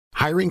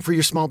Hiring for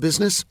your small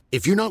business?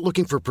 If you're not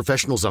looking for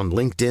professionals on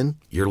LinkedIn,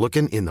 you're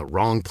looking in the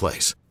wrong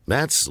place.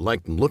 That's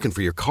like looking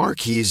for your car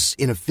keys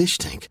in a fish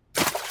tank.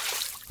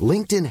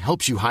 LinkedIn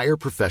helps you hire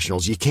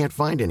professionals you can't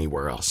find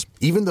anywhere else,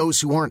 even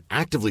those who aren't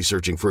actively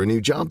searching for a new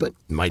job but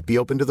might be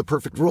open to the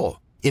perfect role.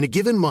 In a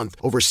given month,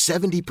 over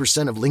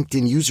 70% of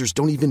LinkedIn users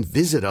don't even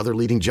visit other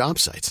leading job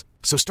sites.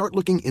 So start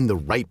looking in the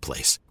right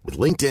place. With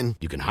LinkedIn,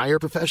 you can hire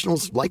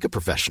professionals like a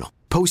professional.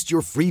 Post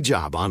your free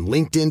job on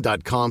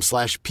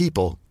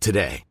linkedin.com/people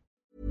today.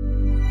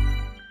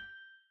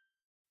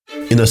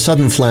 In a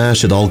sudden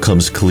flash, it all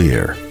comes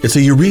clear. It's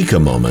a eureka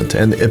moment,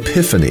 an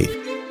epiphany.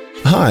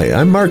 Hi,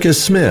 I'm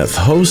Marcus Smith,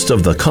 host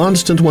of the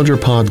Constant Wonder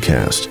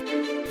podcast.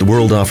 The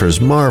world offers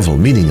marvel,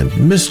 meaning,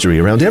 and mystery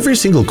around every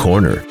single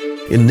corner.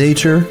 In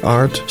nature,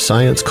 art,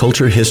 science,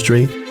 culture,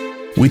 history,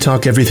 we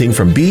talk everything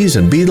from bees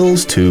and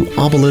beetles to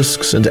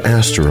obelisks and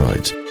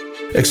asteroids.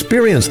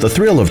 Experience the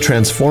thrill of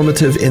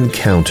transformative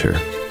encounter.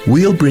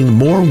 We'll bring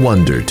more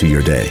wonder to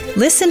your day.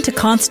 Listen to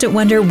Constant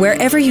Wonder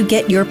wherever you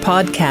get your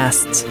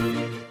podcasts.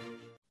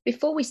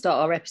 Before we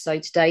start our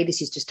episode today,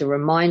 this is just a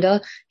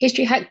reminder.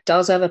 History Hack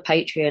does have a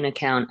Patreon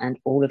account and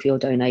all of your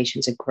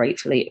donations are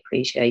gratefully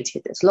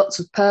appreciated. There's lots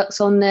of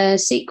perks on there,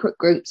 secret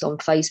groups on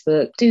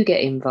Facebook. Do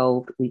get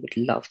involved. We would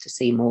love to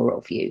see more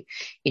of you.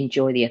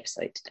 Enjoy the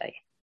episode today.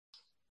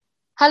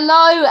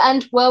 Hello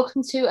and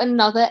welcome to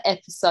another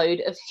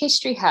episode of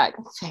History Hack.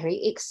 I'm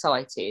very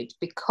excited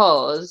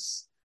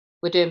because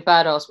we're doing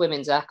Badass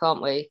Women, Zach,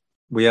 aren't we?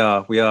 We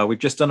are. We've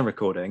just done a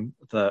recording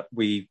that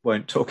we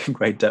won't talk in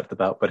great depth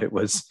about, but it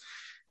was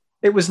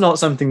not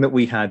something that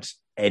we had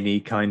any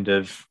kind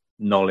of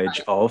knowledge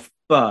of,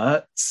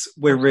 but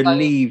we're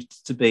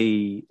relieved to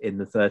be in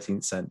the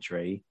 13th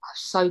century. I'm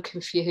so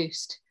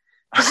confused.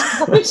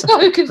 I'm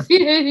so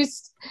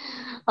confused.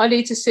 I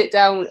need to sit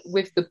down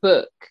with the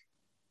book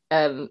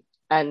and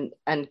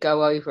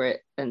go over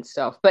it and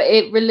stuff. But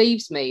it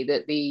relieves me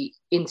that the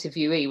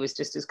interviewee was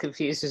just as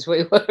confused as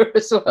we were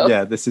as well.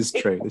 Yeah, this is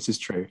true.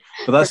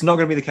 But that's not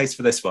going to be the case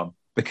for this one,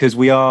 because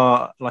we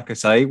are, like I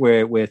say,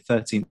 we're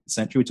 13th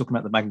century. We're talking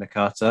about the Magna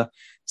Carta.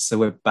 So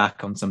we're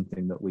back on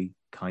something that we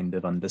kind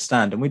of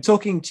understand. And we're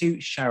talking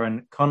to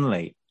Sharon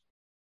Connolly.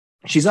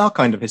 She's our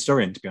kind of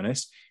historian, to be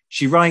honest.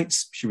 She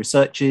writes, she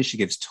researches, she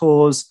gives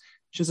tours.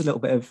 She does a little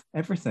bit of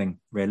everything,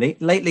 really.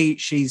 Lately,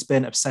 she's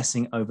been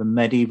obsessing over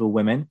medieval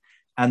women,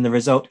 and the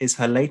result is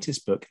her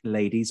latest book,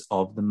 Ladies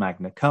of the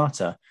Magna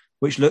Carta,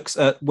 which looks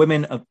at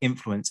women of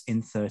influence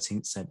in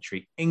 13th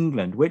century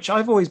England, which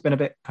I've always been a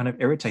bit kind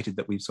of irritated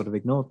that we've sort of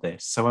ignored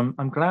this. So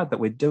I'm glad that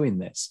we're doing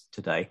this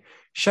today.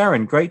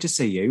 Sharon, great to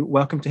see you.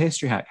 Welcome to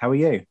History Hack. How are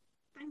you?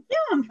 Thank you.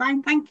 I'm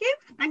fine, thank you.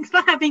 Thanks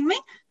for having me.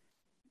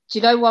 Do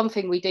you know one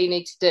thing we do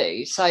need to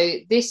do? So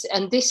this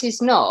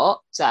is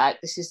not, Zach,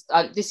 this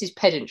is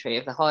pedantry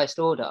of the highest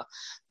order.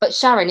 But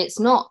Sharon, it's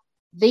not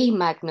the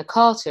Magna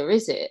Carta,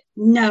 is it?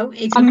 No,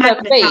 it's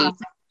Magna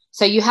Carta.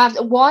 So you have,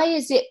 why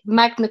is it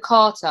Magna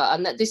Carta?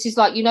 And that this is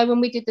like, you know, when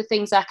we did the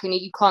thing, Zach, and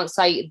you can't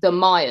say the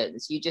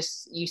Mayans,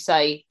 you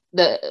say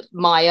the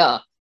Maya,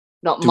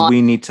 not Do Maya.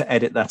 we need to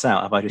edit that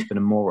out? Have I just been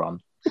a moron?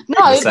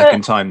 No, the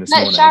second time this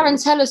morning. Sharon,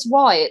 tell us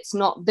why it's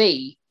not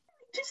the.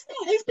 Just think,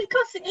 it's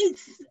because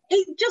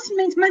it just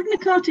means Magna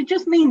Carta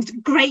just means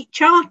Great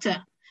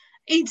Charter.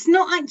 It's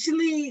not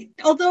actually,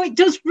 although it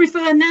does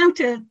refer now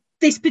to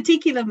this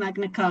particular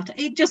Magna Carta,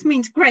 it just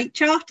means Great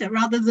Charter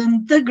rather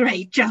than the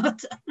Great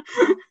Charter.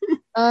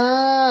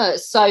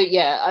 So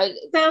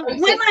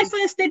when I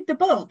first did the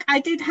book, I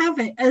did have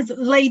it as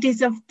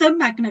Ladies of the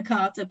Magna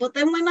Carta, but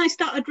then when I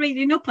started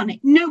reading up on it,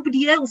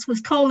 nobody else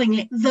was calling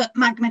it the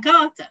Magna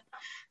Carta.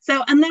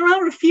 So, and there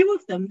are a few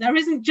of them. There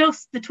isn't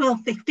just the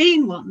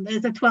 1215 one.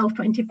 There's a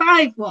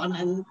 1225 one.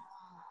 And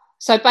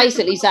so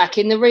basically, Zach,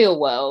 in the real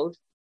world,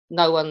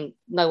 no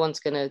one's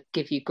going to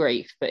give you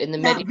grief. But in the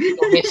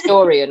medieval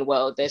historian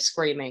world, they're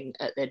screaming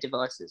at their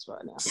devices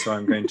right now. So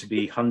I'm going to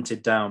be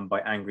hunted down by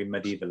angry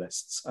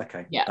medievalists.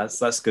 Okay, yeah,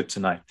 that's good to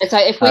know. So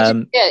if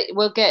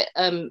we'll get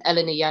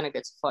Eleanor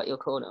Janiger to fight your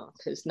corner,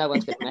 because no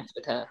one's going to mess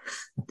with her.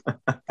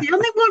 The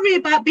only worry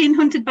about being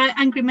hunted by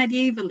angry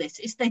medievalists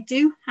is they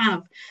do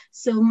have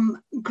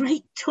some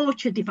great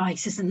torture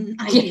devices and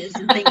ideas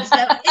and things. So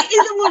it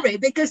is a worry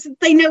because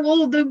they know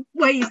all the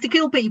ways to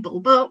kill people.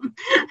 But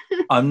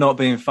I'm not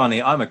being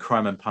funny. I'm a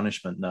crime and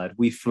punishment nerd.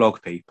 We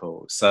flog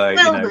people. So,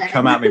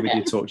 come at me with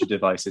your torture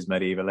devices,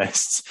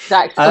 medievalists.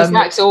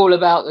 Zach's all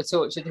about the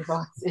torture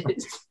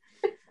devices.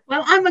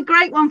 Well, I'm a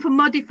great one for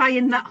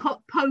modifying that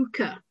hot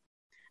poker.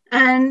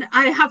 And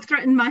I have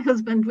threatened my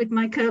husband with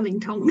my curling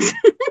tongs.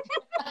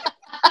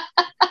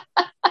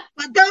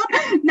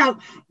 But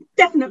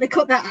definitely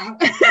cut that out.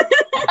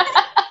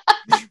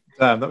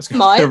 Damn, that was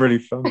really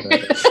fun.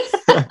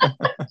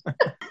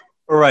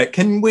 All right,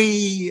 can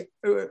we...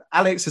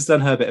 Alex has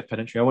done her bit of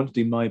pedantry. I want to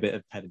do my bit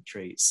of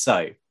pedantry.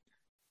 So,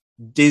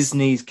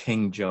 Disney's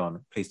King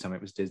John. Please tell me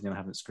it was Disney. I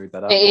haven't screwed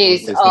that up. It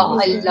is. I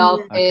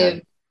love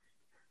him.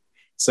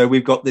 So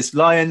we've got this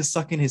lion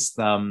sucking his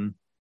thumb.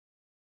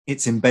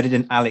 It's embedded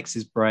in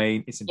Alex's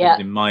brain. It's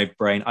embedded in my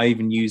brain. I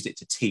even used it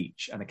to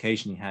teach and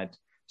occasionally had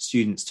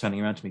students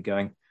turning around to me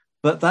going,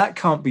 but that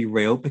can't be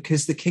real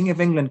because the King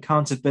of England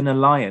can't have been a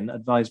lion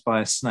advised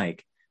by a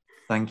snake.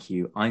 Thank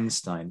you,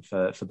 Einstein,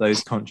 for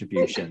those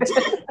contributions.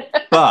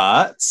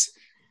 But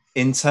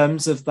in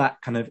terms of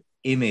that kind of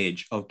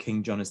image of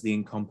King John as the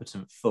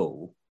incompetent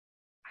fool,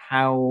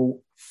 how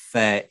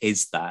fair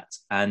is that?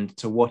 And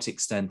to what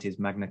extent is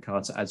Magna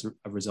Carta as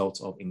a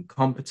result of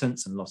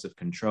incompetence and loss of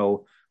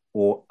control,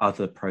 or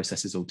other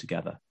processes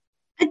altogether?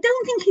 I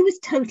don't think he was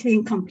totally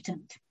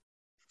incompetent.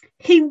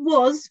 He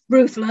was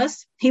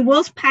ruthless. He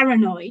was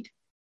paranoid.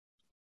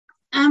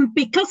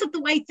 Because of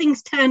the way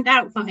things turned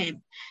out for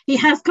him, he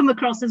has come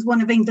across as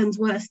one of England's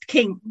worst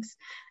kings,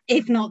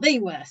 if not the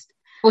worst.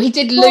 Well, he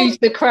did lose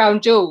the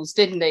crown jewels,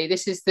 didn't he?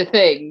 This is the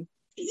thing.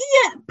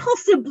 Yeah,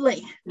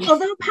 possibly.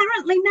 Although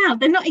apparently now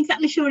they're not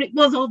exactly sure it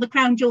was all the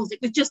crown jewels.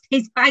 It was just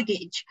his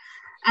baggage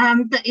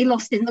that he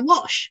lost in the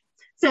wash.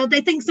 So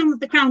they think some of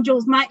the crown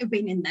jewels might have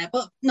been in there,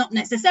 but not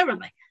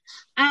necessarily.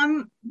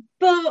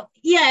 But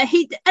yeah,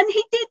 he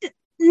did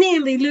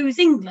nearly lose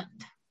England.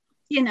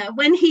 You know,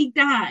 when he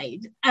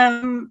died,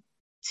 2/3,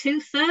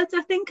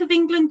 I think, of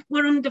England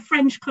were under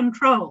French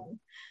control.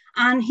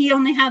 And he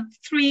only had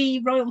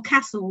 3 royal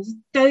castles,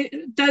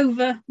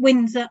 Dover,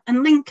 Windsor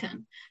and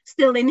Lincoln,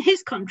 still in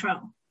his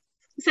control.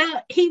 So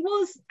he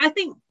was, I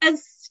think,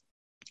 as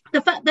the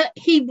fact that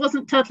he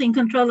wasn't totally in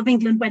control of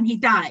England when he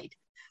died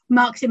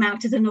marks him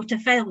out as an utter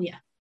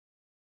failure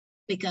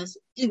because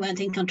he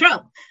weren't in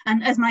control.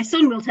 And as my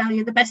son will tell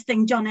you, the best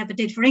thing John ever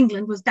did for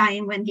England was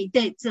dying when he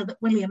did so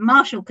that William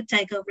Marshall could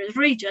take over as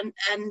regent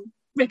and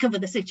recover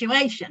the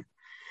situation.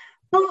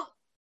 But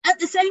at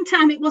the same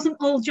time, it wasn't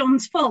all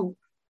John's fault.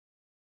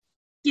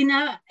 You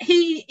know,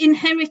 he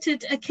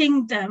inherited a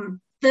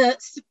kingdom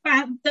that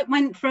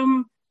went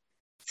from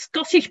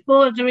Scottish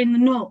border in the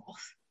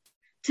north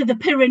to the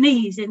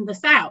Pyrenees in the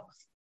south.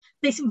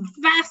 This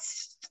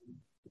vast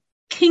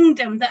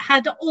kingdom that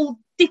had all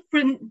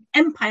different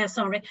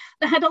that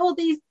had all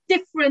these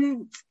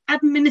different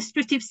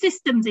administrative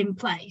systems in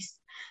place.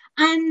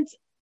 And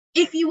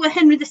if you were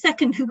Henry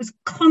II, who was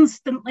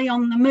constantly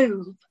on the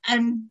move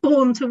and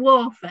born to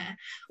warfare,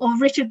 or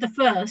Richard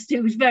I,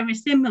 who was very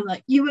similar,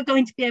 you were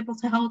going to be able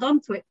to hold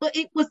on to it. But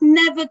it was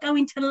never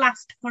going to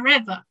last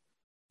forever.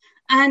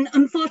 And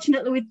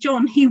unfortunately with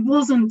John, he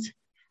wasn't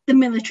the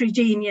military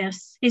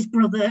genius his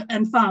brother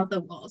and father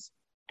was.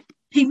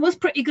 He was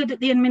pretty good at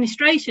the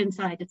administration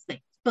side of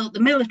things, but the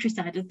military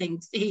side of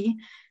things, he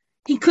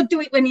could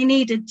do it when he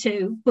needed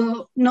to,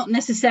 but not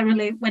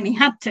necessarily when he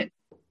had to.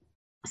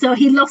 So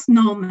he lost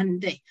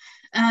Normandy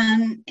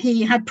and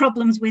he had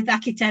problems with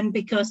Aquitaine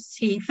because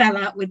he fell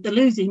out with the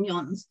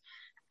Lusignans.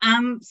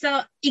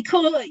 So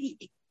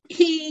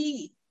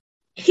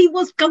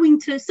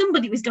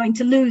somebody was going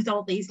to lose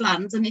all these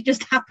lands and it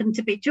just happened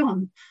to be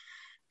John.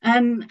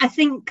 I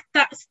think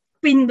that's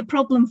been the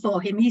problem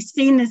for him. He's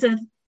seen as a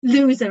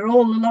loser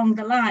all along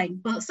the line,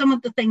 but some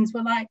of the things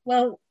were like,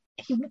 well,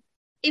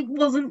 it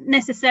wasn't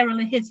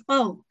necessarily his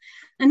fault.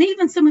 And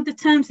even some of the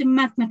terms in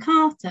Magna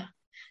Carta,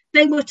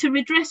 they were to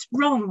redress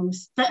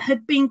wrongs that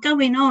had been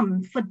going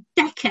on for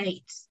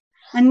decades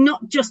and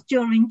not just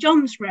during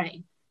John's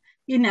reign.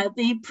 You know,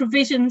 the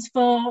provisions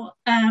for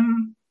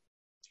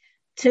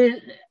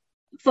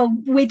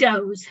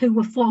widows who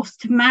were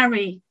forced to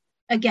marry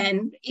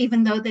again,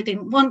 even though they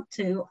didn't want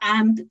to,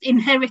 and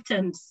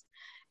inheritance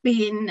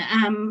being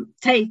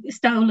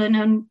stolen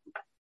and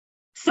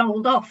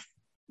sold off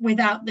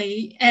without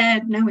the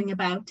heir knowing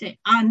about it.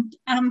 And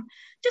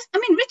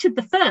Richard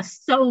I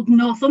sold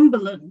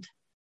Northumberland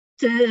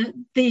to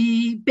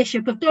the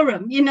Bishop of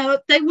Durham. You know,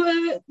 there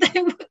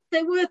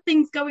were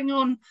things going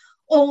on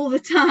all the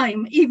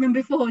time, even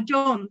before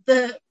John,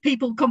 that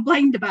people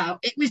complained about.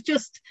 It was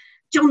just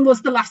John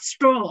was the last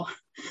straw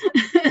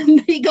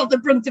and he got the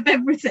brunt of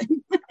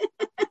everything.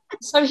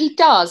 So he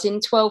does in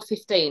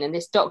 1215, and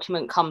this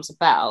document comes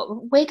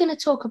about. We're going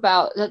to talk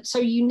about, so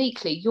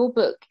uniquely, your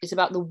book is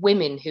about the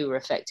women who were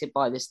affected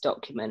by this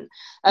document.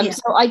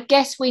 So I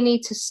guess we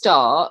need to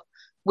start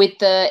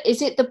with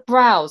is it the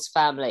Browse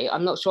family?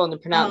 I'm not sure on the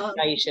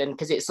pronunciation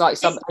because it's like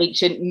some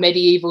ancient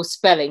medieval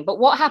spelling, but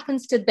what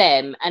happens to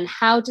them and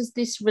how does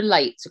this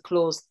relate to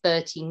clause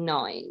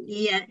 39?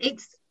 Yeah,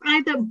 it's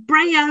either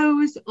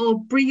Brayos or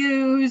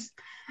Brieux.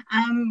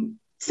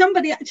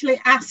 Somebody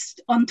actually asked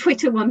on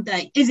Twitter one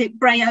day, is it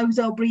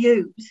Brayos or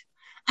Brieux?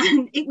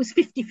 And it was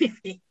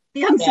 50-50.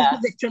 The answer was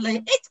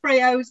literally, it's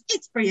Brayos,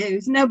 it's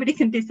Brieux. Nobody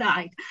can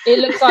decide. It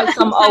looks like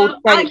some old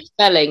French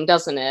spelling,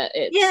 doesn't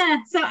it? Yeah,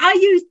 so I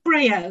used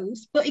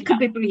Brayos, but it could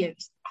be Brieux.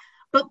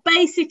 But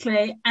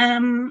basically,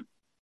 William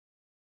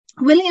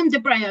de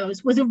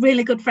Brayos was a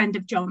really good friend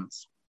of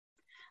John's.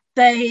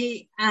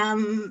 He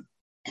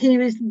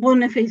was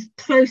one of his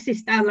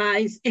closest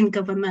allies in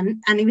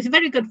government, and he was a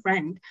very good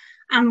friend.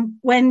 And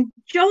when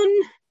John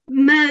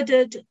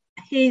murdered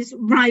his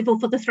rival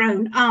for the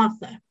throne,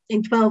 Arthur,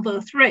 in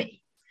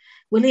 1203,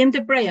 William de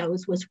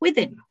Brayos was with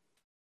him.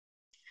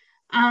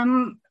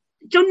 John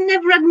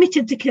never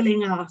admitted to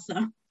killing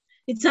Arthur.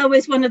 It's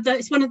always one of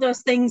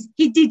those things.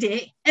 He did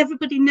it.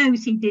 Everybody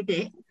knows he did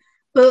it,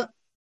 but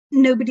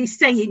nobody's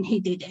saying he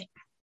did it.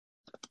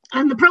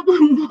 And the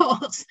problem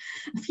was,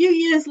 a few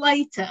years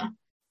later,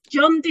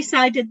 John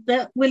decided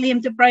that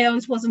William de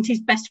Braose wasn't his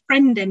best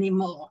friend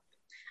anymore,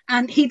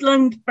 and he'd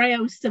loaned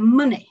Braose some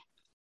money.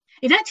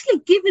 He'd actually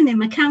given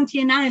him a county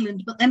in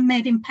Ireland, but then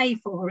made him pay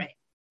for it.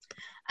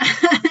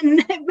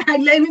 And by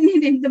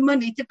loaning him the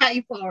money to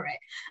pay for it,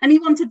 and he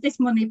wanted this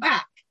money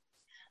back.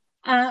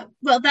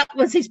 Well, that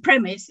was his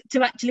premise,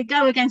 to actually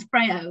go against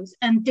Braose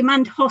and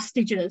demand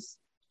hostages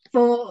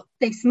for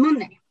this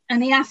money.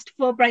 And he asked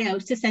for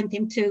Braose to send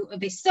him 2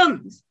 of his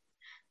sons.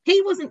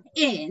 He wasn't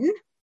in,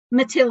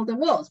 Matilda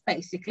was,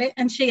 basically,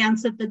 and she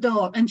answered the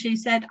door and she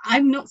said,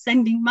 I'm not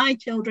sending my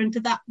children to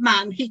that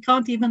man. He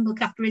can't even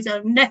look after his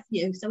own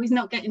nephew, so he's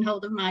not getting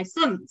hold of my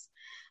sons,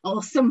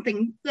 or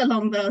something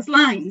along those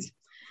lines.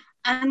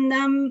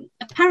 And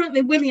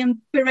apparently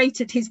William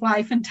berated his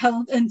wife and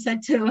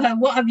said to her,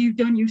 what have you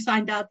done? You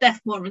signed our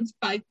death warrants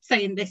by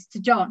saying this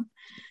to John.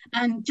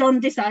 And John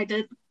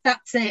decided,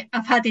 that's it,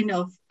 I've had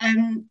enough,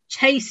 and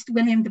chased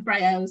William de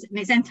Braose and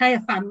his entire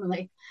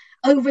family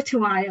over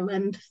to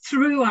Ireland,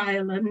 through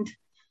Ireland,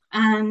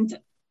 and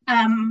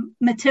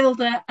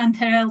Matilda and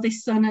her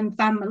eldest son and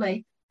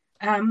family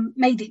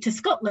made it to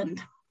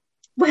Scotland,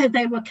 where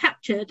they were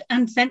captured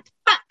and sent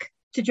back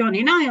to John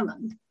in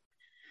Ireland,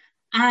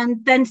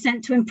 and then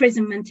sent to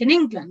imprisonment in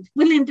England.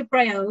 William de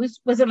Braose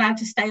was allowed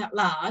to stay at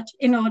large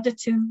in order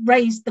to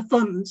raise the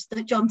funds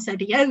that John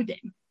said he owed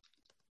him.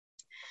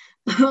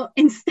 But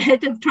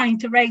instead of trying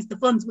to raise the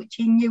funds, which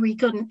he knew he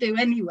couldn't do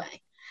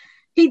anyway,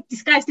 he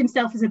disguised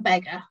himself as a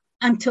beggar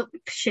and took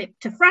ship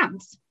to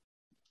France.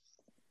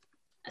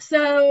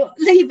 So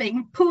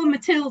leaving poor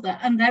Matilda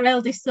and their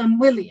eldest son,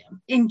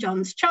 William, in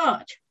John's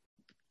charge.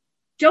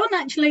 John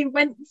actually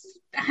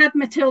had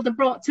Matilda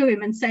brought to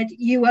him and said,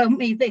 you owe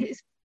me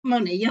this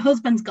money, your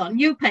husband's gone,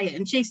 you pay it.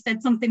 And she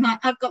said something like,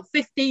 I've got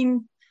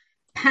 £15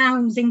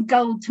 in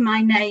gold to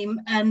my name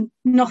and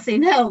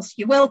nothing else.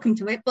 You're welcome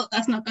to it, but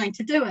that's not going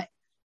to do it.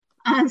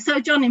 And so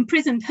John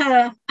imprisoned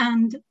her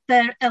and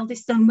their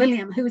eldest son,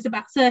 William, who was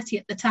about 30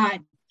 at the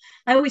time.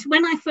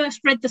 When I first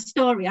read the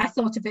story, I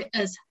thought of it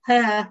as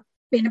her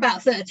being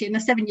about 30 and a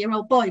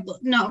 7-year-old boy,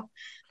 but no,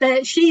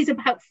 she's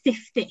about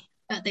 50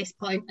 at this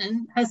point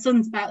and her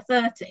son's about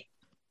 30.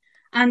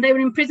 And they were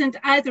imprisoned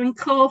either in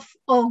Corfe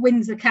or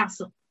Windsor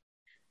Castle.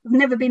 I've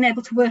never been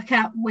able to work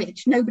out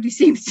which. Nobody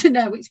seems to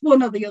know. It's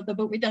one or the other,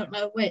 but we don't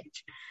know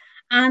which.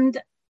 And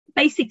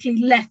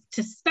basically left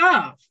to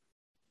starve.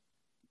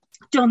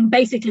 John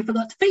basically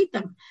forgot to feed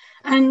them.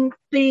 And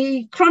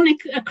a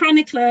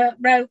chronicler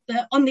wrote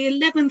that on the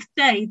 11th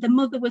day, the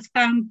mother was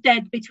found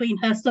dead between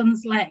her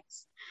son's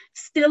legs,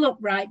 still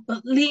upright,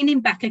 but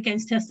leaning back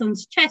against her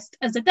son's chest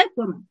as a dead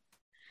woman.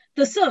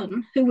 The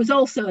son, who was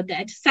also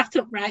dead, sat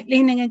upright,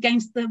 leaning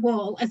against the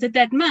wall as a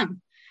dead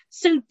man.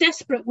 So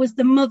desperate was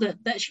the mother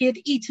that she had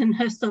eaten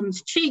her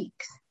son's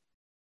cheeks.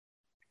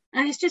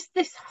 And it's just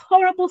this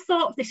horrible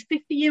thought of this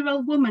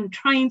 50-year-old woman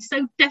trying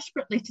so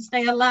desperately to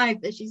stay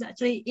alive that she's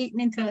actually eaten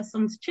into her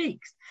son's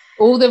cheeks.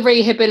 All the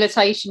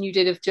rehabilitation you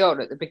did of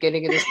John at the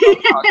beginning of this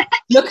podcast.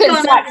 Look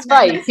at Zach's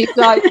face. He's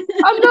like,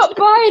 I'm not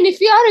buying if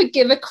I don't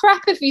give a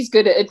crap if he's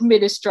good at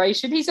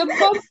administration. He's a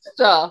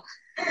monster.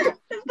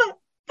 But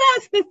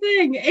that's the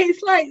thing.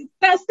 It's like,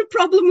 that's the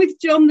problem with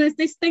John. There's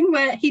this thing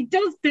where he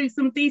does do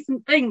some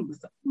decent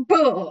things,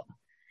 but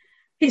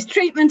his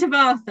treatment of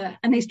Arthur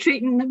and his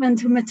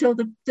treatment of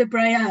Matilda de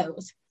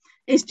Braose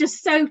is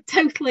just so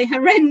totally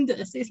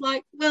horrendous. It's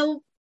like,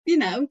 well, you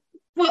know,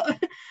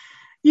 what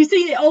you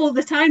see it all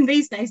the time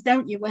these days,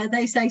 don't you, where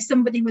they say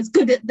somebody was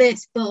good at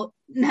this, but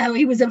no,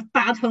 he was a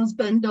bad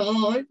husband,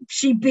 or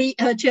she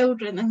beat her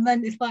children. And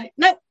then it's like,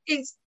 no,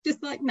 it's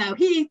just like, no,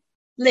 he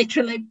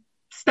literally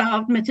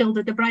starved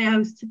Matilda de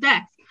Braose to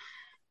death.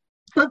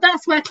 But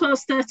that's where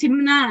Clause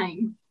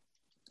 39,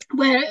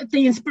 where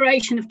the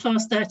inspiration of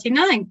Clause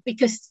 39,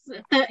 because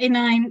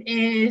 39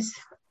 is,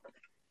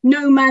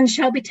 no man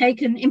shall be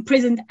taken,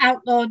 imprisoned,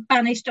 outlawed,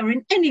 banished, or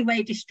in any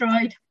way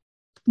destroyed,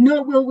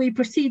 nor will we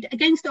proceed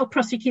against or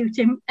prosecute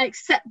him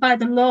except by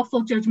the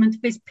lawful judgment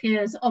of his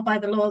peers or by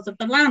the laws of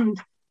the land.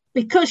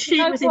 Because she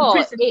was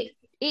imprisoned.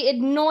 It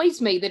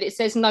annoys me that it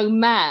says no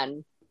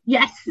man.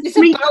 Yes, it's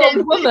a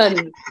bold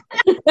woman.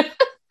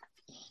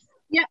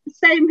 Yeah,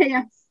 same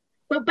here.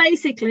 But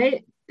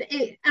basically,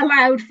 it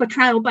allowed for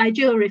trial by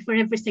jury for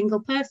every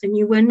single person.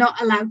 You were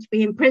not allowed to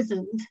be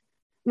imprisoned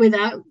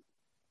without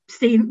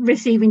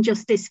receiving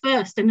justice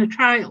first in a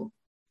trial,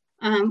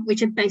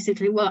 which is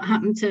basically what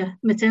happened to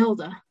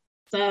Matilda.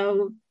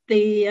 So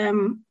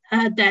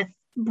her death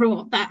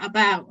brought that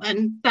about,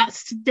 and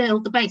that's still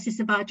the basis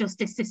of our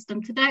justice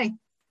system today.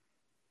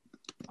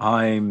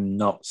 I'm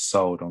not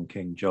sold on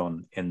King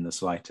John in the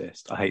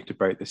slightest. I hate to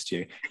break this to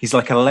you. He's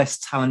like a less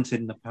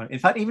talented Napoleon. In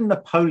fact, even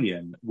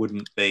Napoleon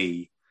wouldn't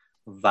be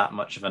that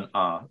much of an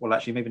well,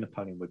 actually, maybe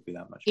Napoleon would be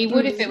that much. He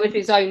would if it was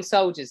his own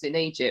soldiers in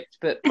Egypt,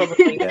 but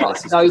probably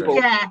not noble.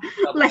 Yeah,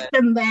 left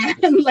them there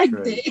and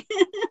legged it.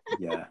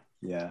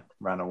 Yeah,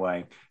 ran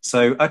away.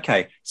 So,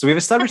 okay. So we've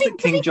established that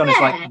King John is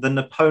like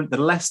the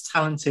less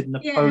talented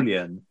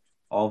Napoleon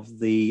of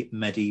the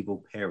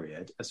medieval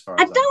period, as far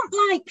I as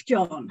don't like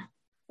John,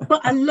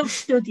 but I love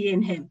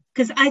studying him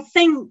because I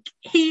think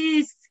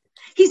he's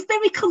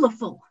very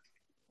colourful.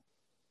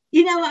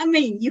 You know what I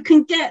mean?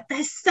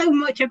 There's so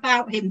much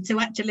about him to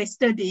actually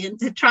study and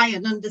to try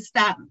and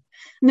understand.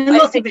 And a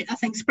lot of it, I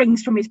think,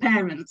 springs from his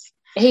parents.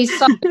 He's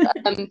so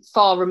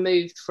far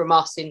removed from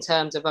us in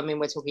terms of, I mean,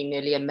 we're talking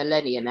nearly a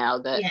millennia now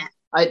that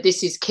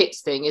this is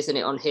Kit's thing, isn't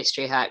it, on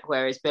History Hack,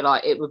 where it's been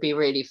like, it would be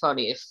really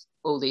funny if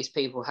all these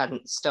people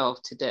hadn't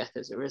starved to death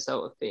as a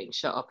result of being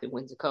shut up in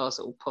Windsor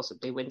Castle,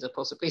 possibly Windsor,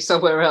 possibly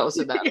somewhere else.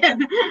 And that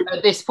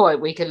at this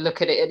point, we can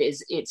look at it and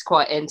it's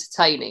quite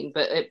entertaining.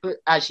 But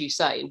as you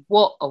say,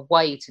 what a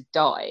way to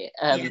die!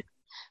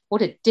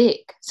 What a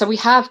dick! So we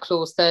have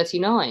clause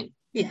 39,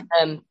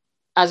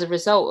 as a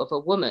result of a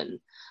woman.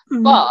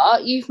 Mm-hmm.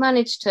 But you've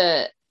managed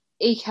to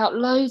eke out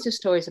loads of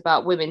stories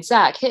about women.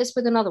 Zach, hit us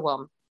with another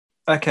one.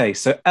 Okay,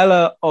 so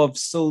Ella of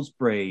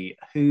Salisbury,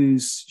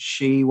 who's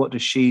she? What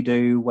does she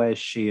do? Where's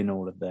she in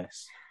all of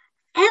this?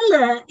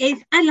 I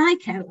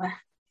like Ella.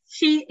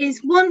 She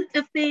has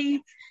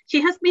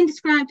been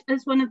described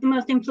as one of the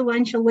most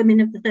influential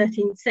women of the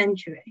 13th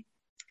century.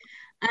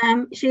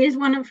 She is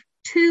one of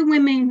two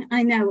women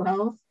I know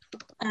of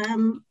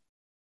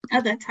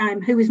at that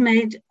time who was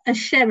made a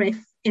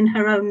sheriff in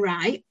her own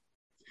right.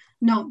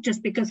 Not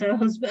just because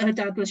her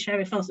dad was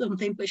sheriff or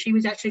something, but she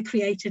was actually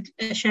created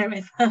a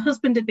sheriff. Her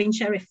husband had been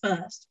sheriff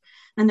first,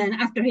 and then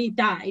after he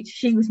died,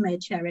 she was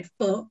made sheriff.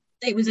 But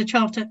it was a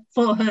charter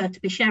for her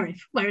to be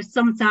sheriff, whereas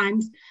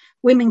sometimes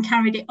women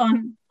carried it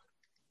on,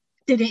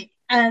 did it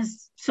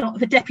as sort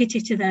of a deputy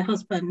to their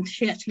husband.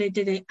 She actually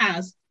did it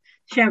as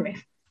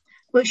sheriff.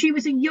 But she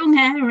was a young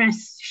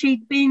heiress.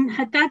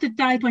 Her dad had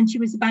died when she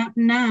was about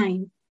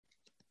 9.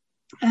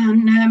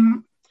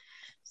 And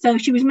so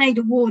she was made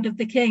a ward of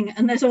the king,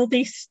 and there's all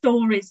these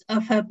stories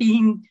of her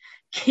being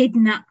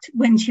kidnapped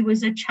when she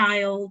was a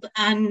child,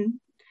 and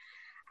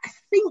I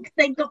think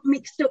they got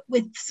mixed up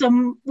with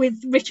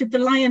Richard the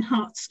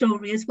Lionheart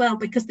story as well,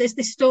 because there's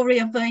this story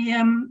of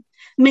a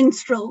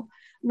minstrel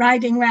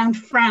riding around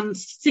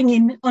France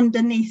singing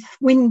underneath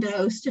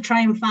windows to try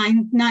and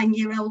find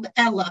 9-year-old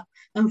Ella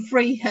and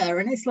free her,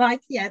 and it's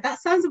like, yeah, that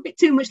sounds a bit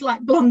too much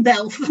like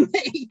Blondel for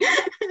me.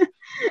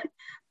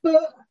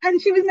 And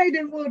she was made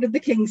a ward of the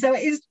king, so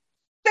it is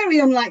very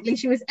unlikely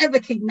she was ever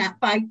kidnapped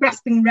by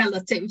grasping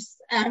relatives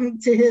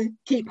to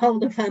keep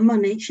hold of her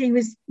money. She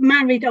was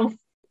married off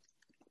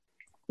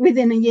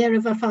within a year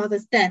of her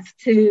father's death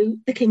to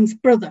the king's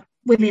brother,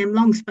 William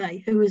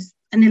Longspay, who was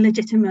an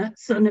illegitimate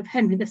son of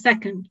Henry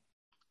II,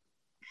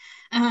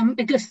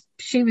 because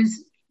she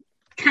was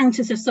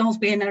Countess of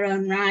Salisbury in her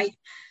own right.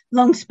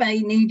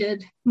 Longspay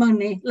needed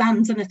money,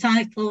 lands and a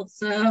title,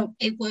 so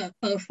it worked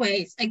both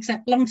ways,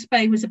 except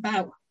Longspay was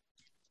about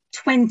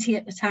 20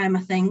 at the time,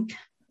 I think,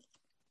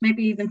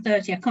 maybe even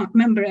 30, I can't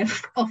remember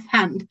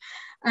offhand.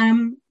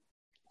 And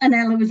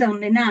Ella was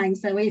only 9,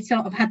 so he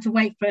sort of had to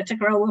wait for her to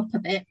grow up a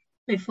bit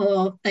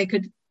before they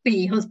could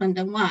be husband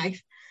and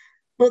wife.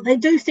 But they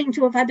do seem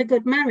to have had a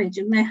good marriage,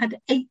 and they had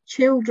 8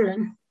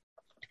 children,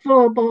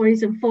 4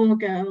 boys and 4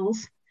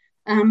 girls.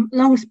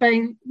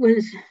 Longspay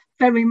was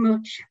very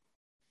much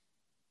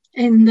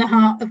in the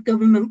heart of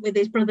government with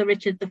his brother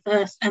Richard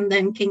I and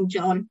then King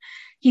John.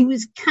 He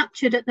was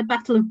captured at the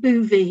Battle of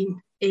Bouvines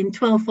in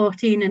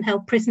 1214 and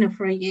held prisoner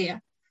for a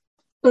year,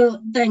 but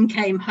then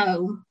came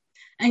home.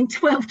 In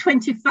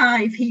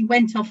 1225, he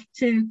went off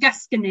to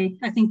Gascony,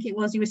 I think it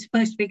was, he was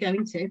supposed to be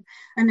going to,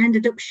 and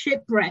ended up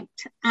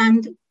shipwrecked,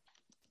 and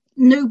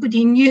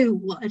nobody knew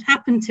what had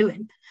happened to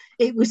him.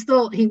 It was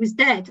thought he was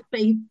dead, but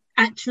he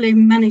actually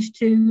managed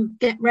to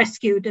get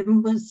rescued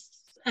and was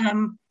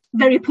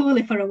very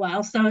poorly for a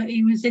while. So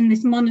he was in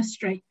this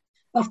monastery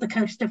off the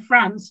coast of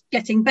France,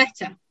 getting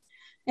better.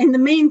 In the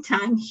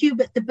meantime,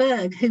 Hubert de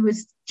Burgh, who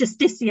was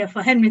justiciar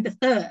for Henry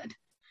III,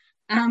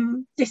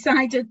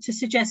 decided to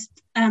suggest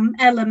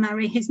Ella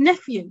marry his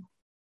nephew.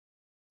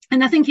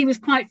 And I think he was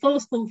quite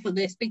forceful for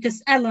this,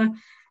 because Ella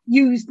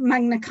used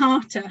Magna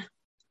Carta.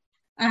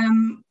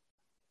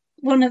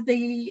 One of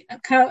the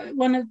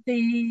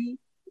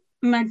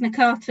Magna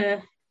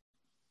Carta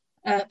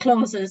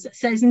clauses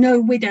says no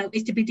widow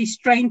is to be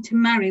distrained to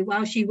marry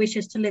while she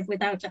wishes to live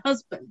without a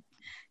husband.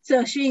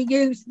 So she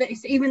used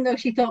this, even though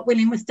she thought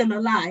William was still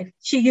alive,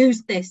 she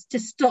used this to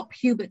stop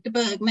Hubert de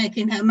Burgh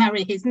making her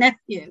marry his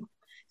nephew.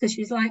 Because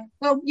she's like,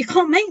 well, you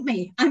can't make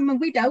me. I'm a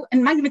widow,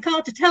 and Magna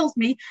Carta tells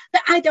me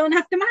that I don't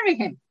have to marry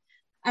him.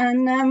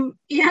 And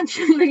they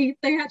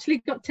actually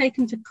got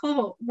taken to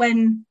court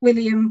when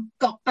William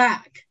got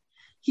back.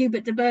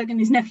 Hubert de Burgh and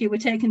his nephew were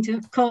taken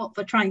to court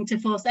for trying to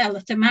force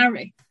Ella to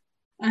marry.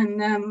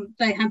 And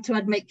they had to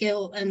admit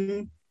guilt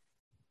and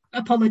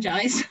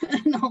apologise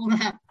and all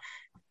that.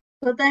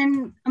 But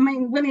then,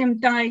 William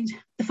died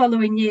the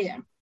following year.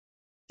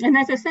 And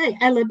as I say,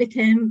 Ella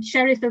became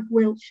Sheriff of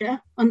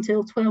Wiltshire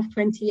until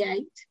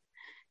 1228.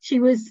 She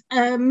was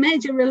a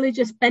major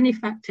religious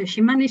benefactor.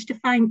 She managed to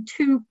found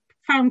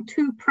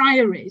two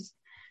priories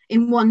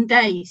in one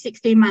day,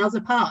 16 miles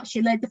apart.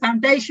 She laid the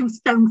foundation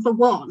stone for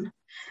one,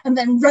 and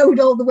then rode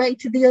all the way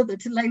to the other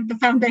to lay the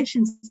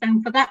foundation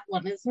stone for that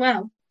one as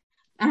well.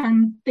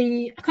 And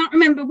I can't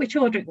remember which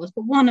order it was,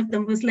 but one of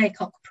them was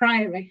Laycock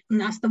Priory,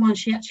 and that's the one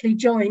she actually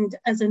joined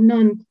as a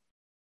nun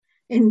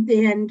in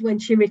the end when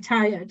she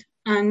retired.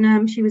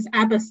 And she was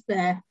abbess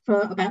there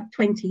for about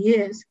 20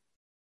 years.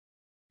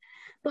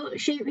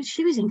 But she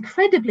was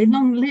incredibly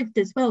long-lived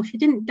as well. She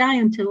didn't die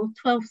until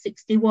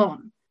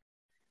 1261.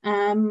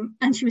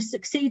 And she was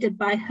succeeded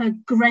by her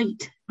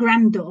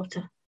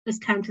great-granddaughter as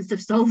Countess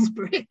of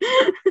Salisbury.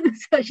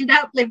 So she'd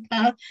outlived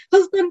her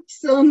husband,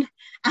 son,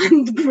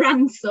 and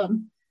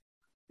grandson.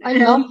 I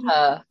love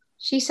her.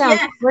 She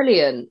sounds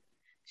brilliant.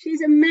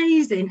 She's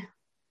amazing.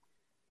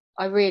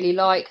 I really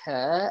like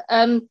her.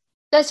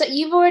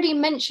 You've already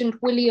mentioned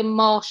William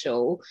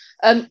Marshall.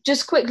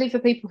 Just quickly for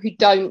people who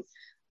don't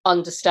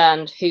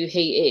understand who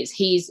he is,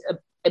 he's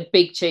a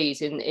big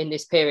cheese in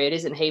this period,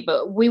 isn't he?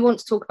 But we want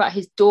to talk about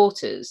his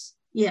daughters.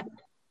 Yeah,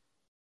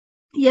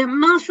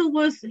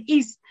 Marshall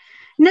he's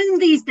known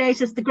these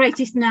days as the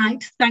greatest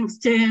knight, thanks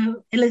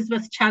to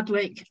Elizabeth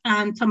Chadwick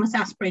and Thomas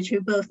Asbridge, who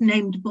both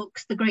named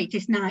books The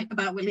Greatest Knight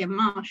about William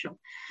Marshall.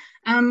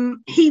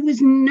 He was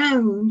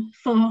known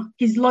for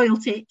his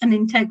loyalty and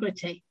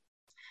integrity.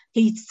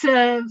 He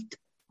served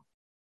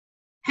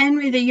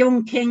Henry the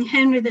Young King,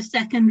 Henry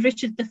II,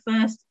 Richard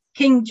I,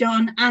 King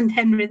John, and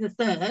Henry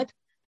III.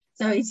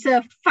 So he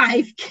served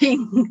 5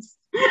 kings.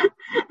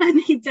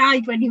 And he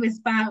died when he was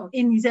about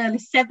in his early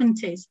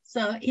 70s.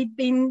 So he'd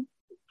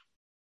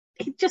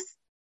just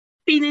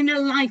been in a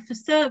life of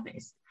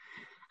service.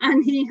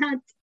 And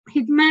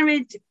he'd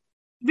married,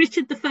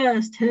 Richard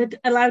I had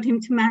allowed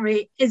him to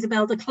marry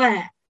Isabel de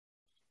Clare,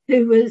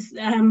 who was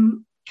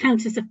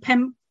Countess of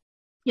Pembroke.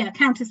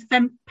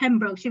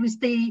 She was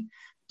the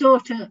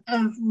daughter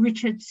of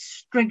Richard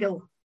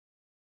Strigul. I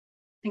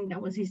think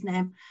that was his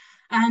name.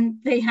 And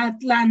they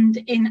had land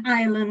in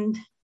Ireland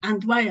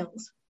and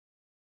Wales.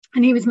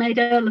 And he was made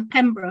Earl of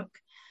Pembroke.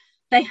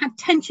 They had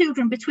 10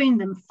 children between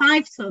them,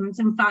 5 sons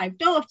and 5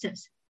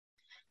 daughters.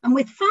 And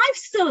with 5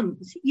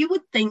 sons, you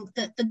would think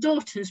that the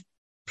daughters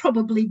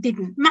probably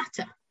didn't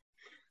matter.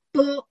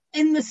 But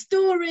in the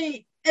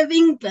story of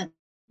England,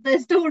 their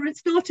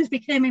daughters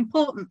became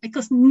important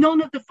because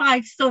none of the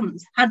 5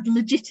 sons had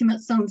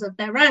legitimate sons of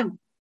their own.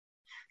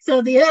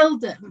 So the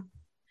earldom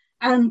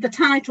and the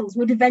titles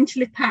would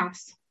eventually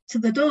pass to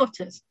the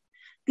daughters.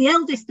 The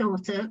eldest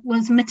daughter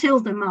was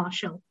Matilda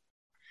Marshall,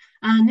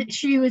 and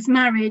she was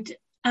married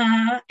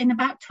in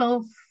about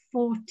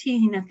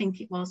 1214, I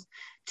think it was,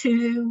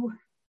 to,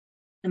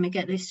 let me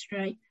get this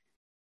straight,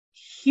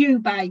 Hugh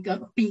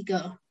Bigod,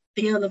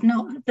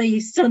 the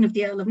son of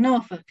the Earl of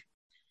Norfolk.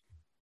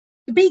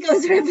 The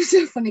Bigods are ever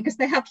so funny because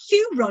they have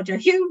Hugh Roger,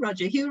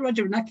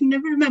 and I can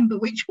never remember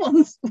which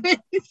one's which.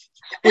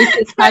 We've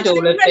just had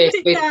all of this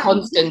with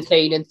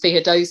Constantine and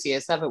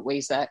Theodosius, haven't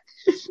we, Zach?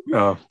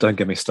 Oh, don't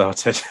get me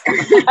started.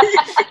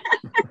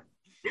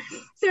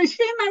 So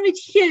she married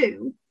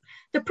Hugh.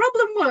 The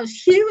problem was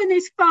Hugh and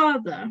his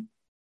father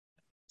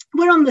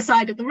were on the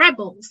side of the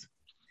rebels.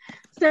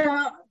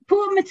 So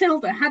poor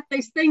Matilda had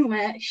this thing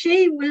where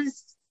she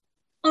was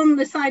on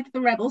the side of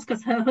the rebels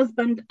because her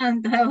husband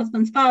and her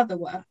husband's father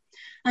were.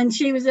 And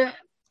she was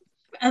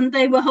and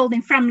they were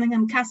holding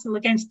Framlingham Castle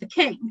against the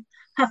king.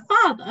 Her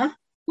father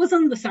was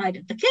on the side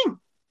of the king.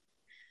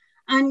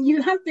 And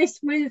you have this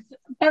with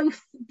both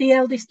the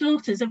eldest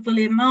daughters of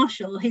William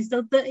Marshall. His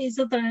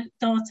other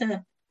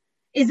daughter,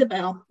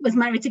 Isabel, was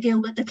married to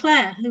Gilbert de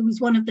Clare, who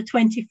was one of the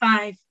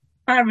 25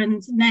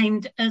 barons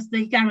named as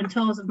the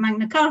guarantors of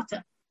Magna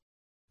Carta.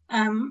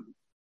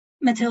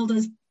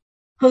 Matilda's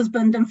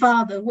husband and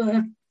father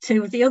were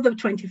 2 of the other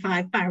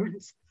 25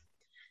 barons.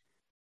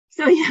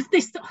 So you have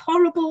this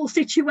horrible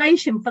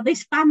situation for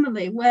this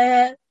family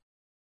where,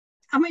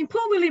 I mean,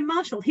 poor William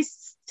Marshall, 2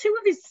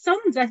 of his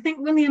sons, I think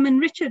William and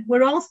Richard,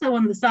 were also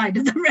on the side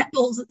of the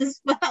rebels as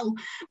well.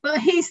 But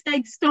he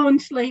stayed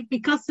staunchly,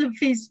 because of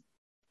his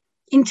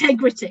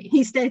integrity,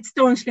 he stayed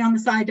staunchly on the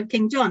side of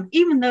King John,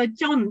 even though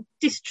John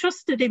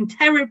distrusted him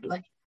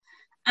terribly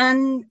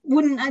and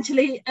wouldn't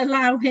actually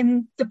allow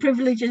him the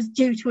privileges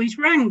due to his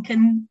rank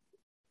and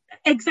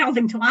exiled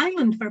him to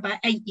Ireland for about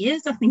 8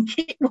 years, I think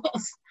it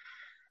was.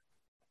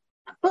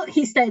 But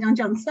he stayed on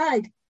John's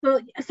side.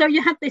 But so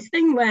you had this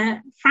thing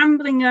where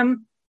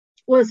Framlingham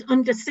was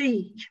under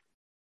siege.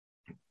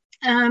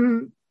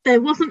 There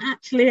wasn't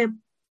actually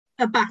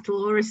a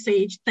battle or a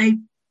siege. They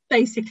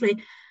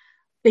basically,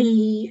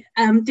 the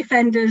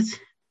defenders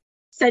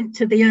sent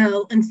to the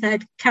Earl and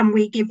said, can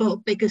we give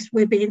up because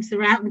we're being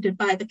surrounded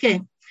by the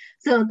king?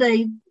 So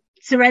they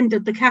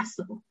surrendered the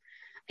castle.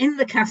 In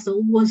the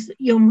castle was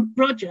young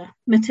Roger,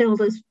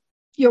 Matilda's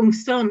young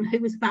son, who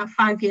was about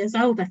 5 years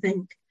old, I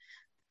think.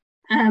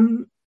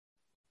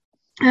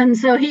 And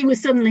so he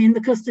was suddenly in the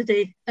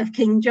custody of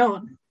King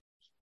John.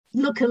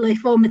 Luckily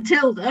for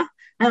Matilda,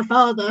 her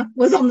father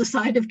was on the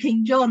side of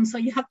King John. So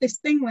you have this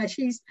thing where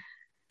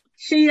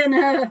she and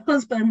her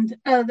husband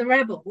are the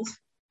rebels.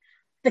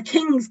 The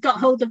king's got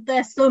hold of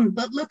their son,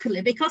 but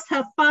luckily, because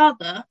her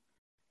father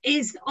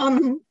is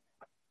on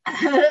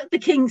the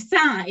king's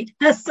side,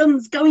 her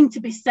son's going to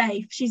be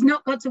safe. She's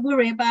not got to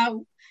worry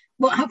about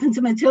what happened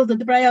to Matilda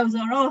de Braose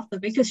or Arthur,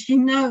 because she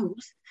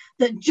knows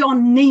that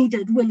John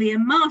needed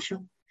William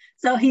Marshal.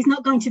 So he's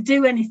not going to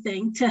do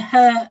anything to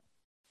hurt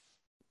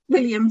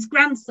William's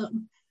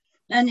grandson.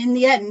 And in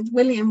the end,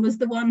 William was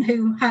the one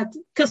who had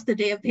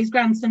custody of his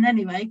grandson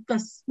anyway,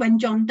 because when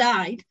John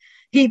died,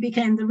 he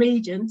became the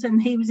regent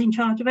and he was in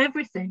charge of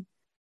everything.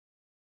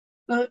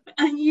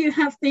 And you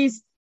have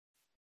these,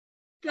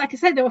 like I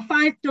said, there were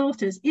 5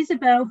 daughters.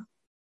 Isabel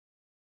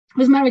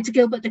was married to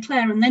Gilbert de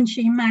Clare, and then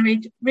she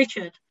married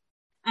Richard,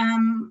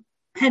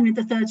 Henry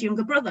III's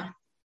younger brother.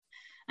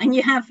 And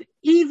you have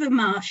Eva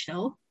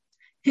Marshall,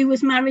 who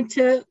was married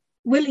to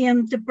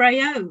William de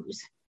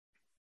Braose,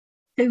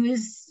 who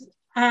was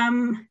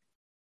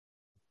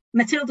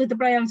Matilda de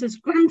Braose's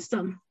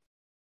grandson.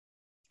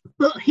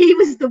 But he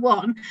was the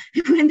one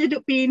who ended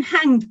up being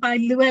hanged by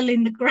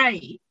Llewellyn the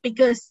Great,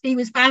 because he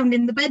was found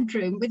in the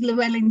bedroom with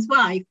Llewellyn's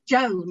wife,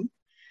 Joan,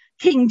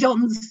 King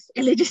John's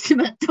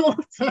illegitimate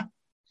daughter.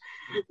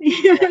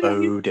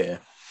 Oh dear.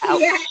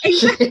 Yeah,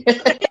 exactly. And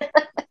the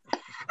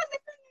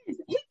thing is,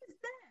 he was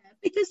there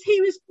because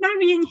he was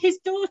marrying his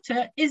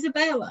daughter,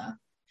 Isabella,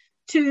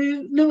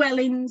 to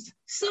Llewellyn's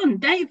son,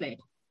 David.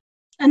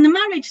 And the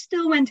marriage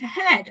still went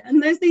ahead.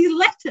 And there's these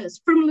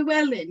letters from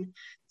Llewellyn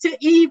to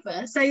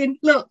Eva saying,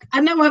 look, I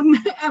know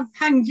I've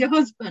hanged your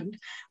husband,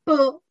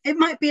 but it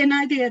might be an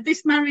idea.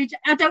 This marriage,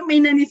 I don't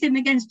mean anything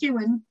against you,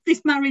 and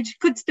this marriage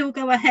could still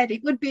go ahead.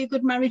 It would be a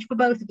good marriage for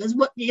both of us.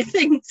 What do you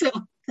think? Sort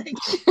of thing.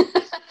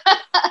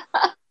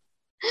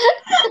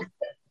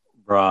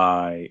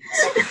 Right.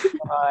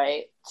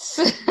 Right.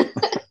 So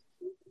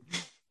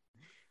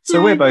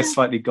we're both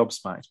slightly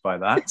gobsmacked by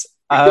that.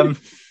 Now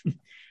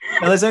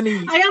there's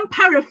only... I am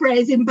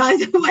paraphrasing, by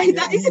the way.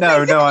 That is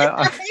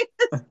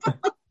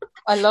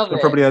I love it.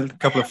 Probably a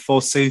couple of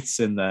forsooths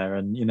in there,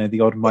 and the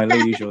odd my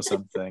liege or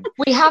something.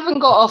 We haven't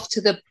got off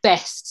to the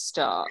best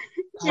start.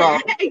 Yeah,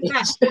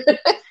 exactly.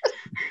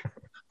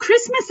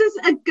 Christmases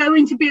are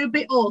going to be a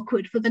bit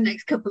awkward for the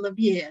next couple of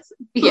years.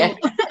 Yeah.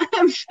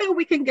 I'm sure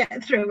we can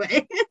get through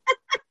it.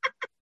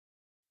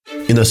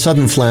 In a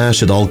sudden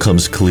flash, it all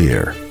comes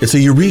clear. It's a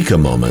eureka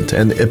moment,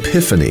 an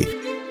epiphany.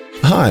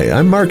 Hi,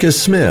 I'm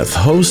Marcus Smith,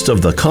 host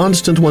of the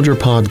Constant Wonder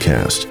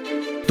podcast.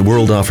 The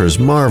world offers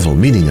marvel,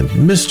 meaning,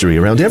 and mystery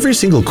around every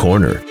single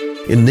corner.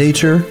 In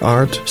nature,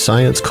 art,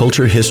 science,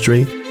 culture,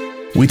 history,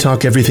 we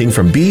talk everything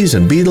from bees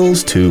and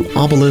beetles to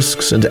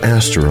obelisks and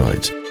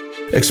asteroids.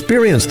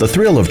 Experience the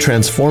thrill of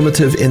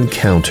transformative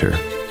encounter.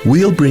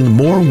 We'll bring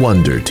more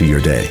wonder to your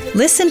day.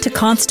 Listen to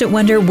Constant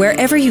Wonder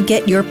wherever you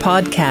get your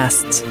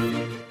podcasts.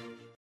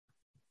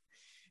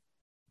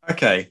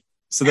 Okay,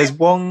 so there's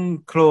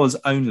one clause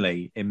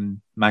only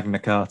in Magna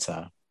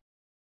Carta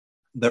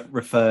that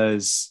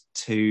refers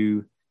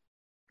to...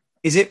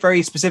 Is it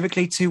very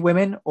specifically to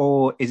women,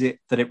 or is it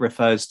that it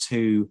refers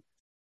to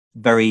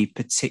very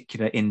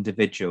particular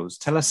individuals?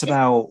 Tell us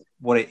about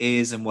what it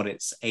is and what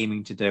it's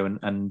aiming to do,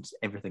 and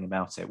everything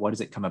about it. Why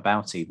does it come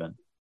about even?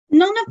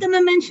 None of them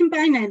are mentioned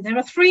by name. There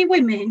are 3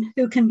 women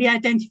who can be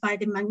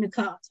identified in Magna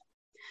Carta.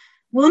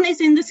 One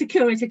is in the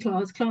security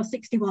clause, clause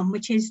 61,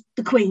 which is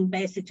the Queen,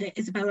 basically,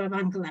 Isabella of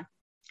Angoulême.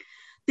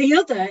 The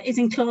other is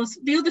in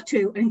the other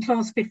 2 are in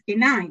clause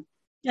 59,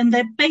 and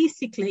they're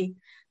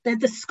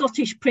the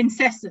Scottish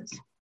princesses.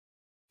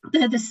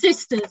 They're the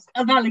sisters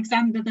of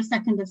Alexander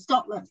II of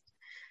Scotland,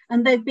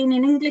 and they've been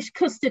in English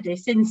custody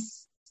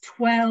since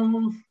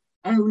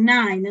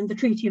 1209 and the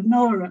Treaty of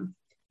Norham.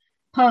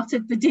 Part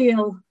of the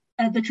deal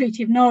of the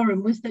Treaty of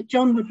Norham was that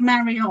John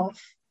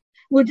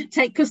would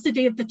take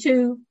custody of the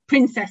 2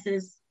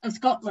 princesses of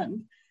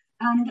Scotland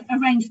and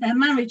arrange their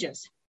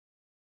marriages.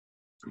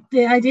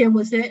 The idea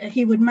was that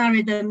he would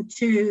marry them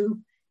to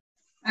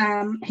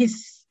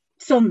his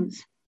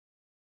sons,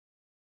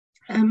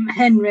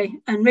 Henry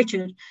and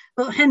Richard.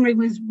 But Henry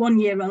was 1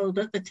 year old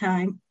at the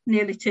time,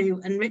 nearly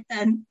 2,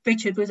 and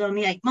Richard was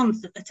only 8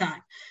 months at the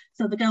time.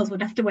 So the girls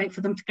would have to wait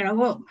for them to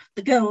grow up.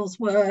 The girls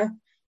were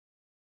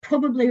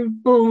probably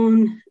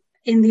born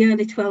in the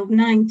early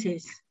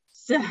 1290s.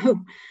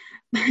 So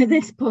by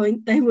this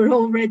point, they were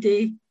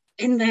already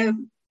in their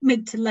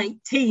mid to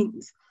late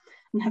teens,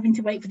 and having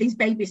to wait for these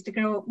babies to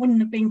grow up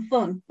wouldn't have been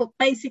fun. But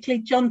basically,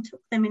 John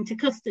took them into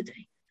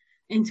custody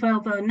in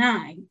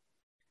 1209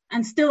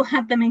 and still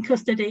had them in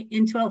custody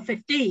in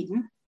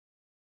 1215,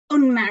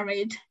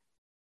 unmarried,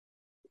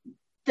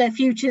 their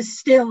futures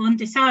still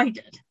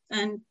undecided.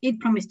 And he'd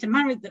promised to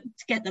marry them,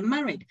 to get them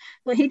married,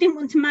 but he didn't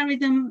want to marry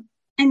them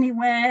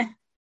anywhere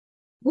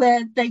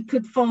where they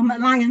could form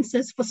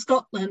alliances for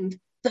Scotland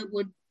that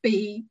would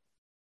be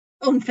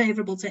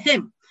unfavourable to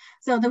him.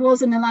 So there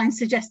was an alliance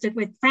suggested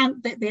with France,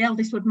 that the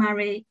eldest would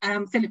marry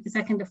Philip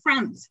II of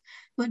France,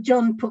 but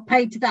John put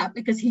paid to that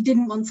because he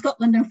didn't want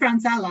Scotland and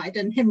France allied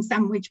and him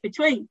sandwiched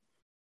between,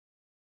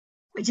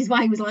 which is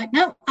why he was like,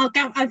 no, I'll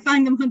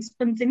find them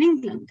husbands in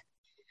England.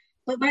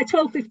 But by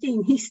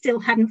 1215, he still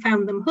hadn't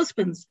found them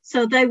husbands.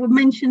 So they were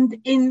mentioned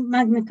in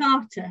Magna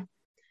Carta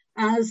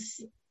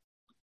as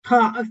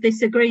part of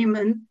this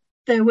agreement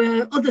there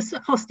were other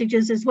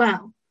hostages as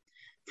well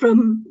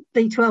from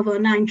the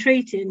 1209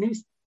 treaty. And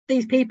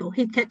these people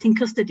he'd kept in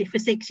custody for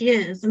 6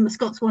 years, and the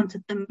Scots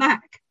wanted them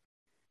back.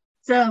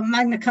 So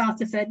Magna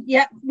Carta said,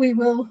 yep, we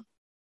will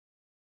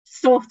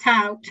sort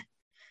out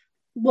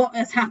what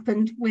has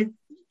happened with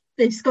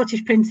the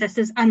Scottish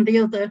princesses and the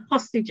other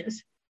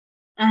hostages.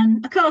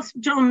 And of course,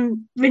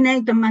 John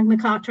reneged on Magna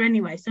Carta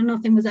anyway, so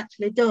nothing was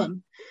actually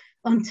done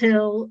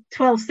until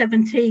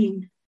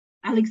 1217.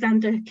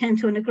 Alexander came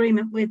to an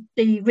agreement with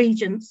the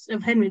regents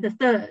of Henry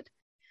III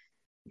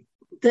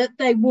that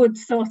they would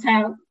sort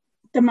out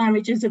the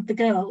marriages of the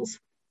girls.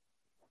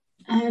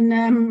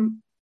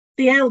 And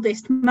the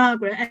eldest,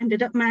 Margaret,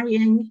 ended up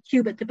marrying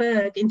Hubert de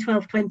Burgh in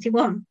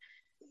 1221.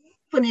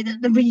 Funny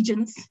that the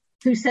regents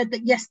who said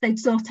that, yes, they'd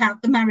sort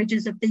out the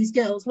marriages of these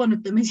girls, one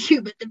of them is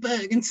Hubert de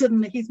Burgh, and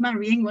suddenly he's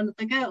marrying one of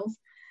the girls.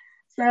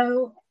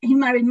 So he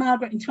married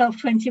Margaret in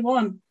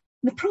 1221.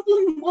 The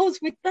problem was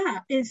with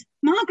that is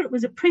Margaret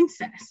was a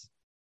princess.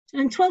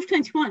 And in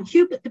 1221,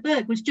 Hubert de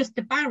Burgh was just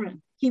a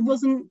baron. He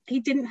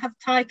didn't have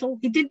title.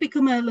 He did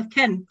become Earl of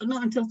Kent, but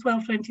not until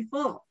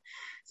 1224.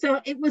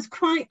 So it was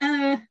quite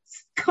a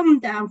come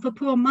down for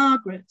poor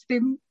Margaret to be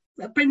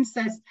a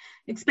princess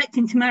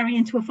expecting to marry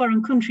into a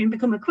foreign country and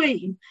become a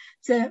queen,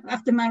 to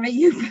have to marry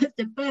Hubert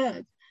de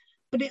Burgh.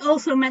 But it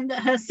also meant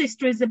that her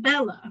sister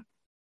Isabella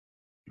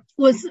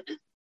was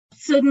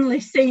suddenly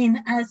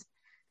seen as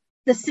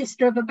the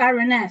sister of a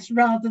baroness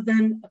rather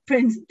than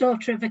a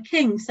daughter of a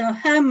king. So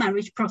her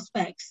marriage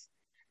prospects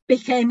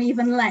became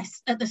even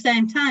less at the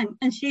same time.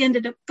 And she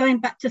ended up going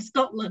back to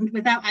Scotland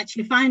without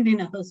actually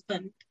finding a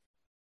husband.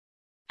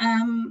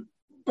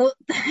 But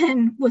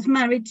then was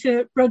married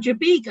to Roger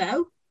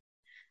Bego,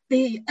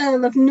 the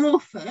Earl of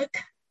Norfolk,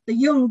 the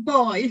young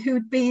boy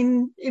who'd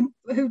been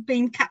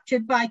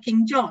captured by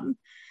King John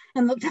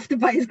and looked after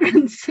by his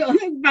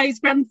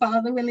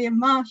grandfather, William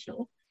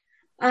Marshall.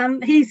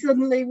 He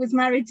suddenly was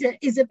married to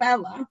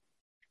Isabella,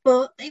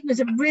 but it was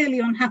a really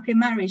unhappy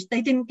marriage.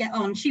 They didn't get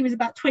on. She was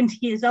about 20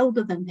 years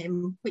older than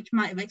him, which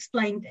might have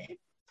explained it.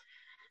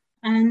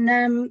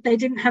 And they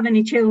didn't have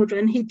any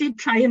children. He did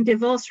try and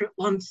divorce her at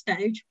one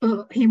stage,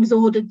 but he was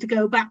ordered to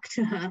go back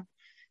to her.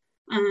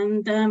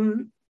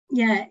 And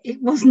it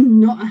was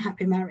not a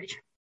happy marriage.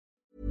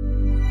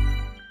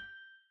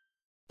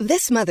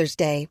 This Mother's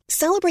Day,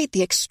 celebrate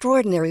the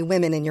extraordinary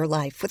women in your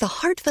life with a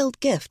heartfelt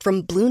gift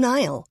from Blue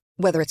Nile.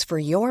 Whether it's for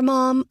your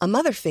mom, a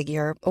mother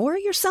figure, or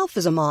yourself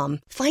as a mom,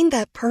 find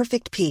that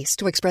perfect piece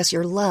to express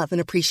your love and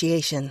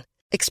appreciation.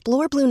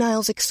 Explore Blue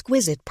Nile's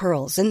exquisite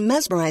pearls and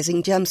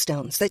mesmerizing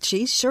gemstones that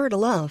she's sure to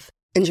love.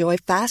 Enjoy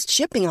fast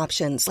shipping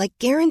options like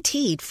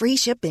guaranteed free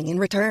shipping and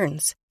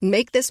returns.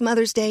 Make this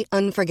Mother's Day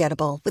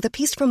unforgettable with a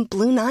piece from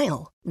Blue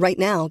Nile. Right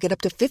now, get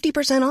up to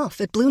 50%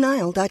 off at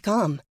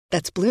BlueNile.com.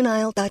 That's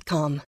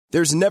BlueNile.com.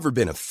 There's never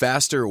been a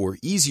faster or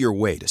easier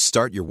way to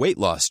start your weight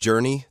loss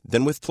journey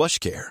than with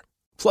PlushCare.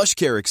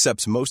 PlushCare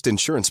accepts most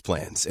insurance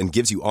plans and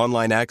gives you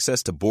online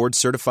access to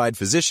board-certified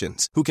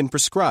physicians who can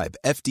prescribe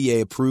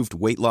FDA-approved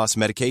weight loss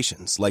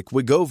medications like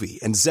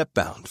Wegovy and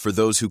Zepbound for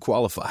those who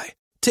qualify.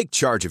 Take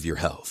charge of your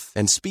health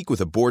and speak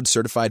with a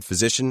board-certified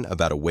physician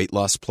about a weight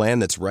loss plan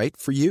that's right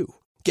for you.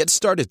 Get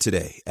started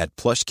today at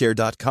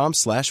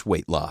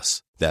plushcare.com/weight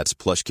loss. That's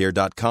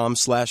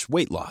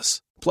plushcare.com/weight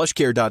loss.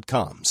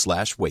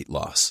 plushcare.com/weight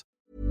loss.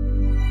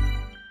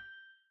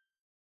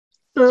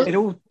 It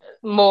all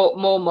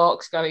more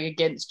marks going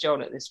against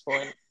John at this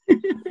point.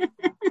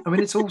 I mean,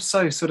 it's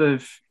also sort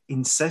of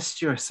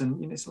incestuous,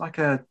 and it's like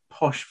a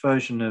posh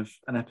version of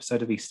an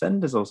episode of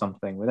EastEnders or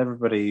something, with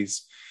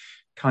everybody's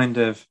kind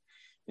of,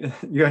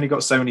 you only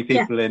got so many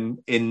people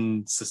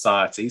in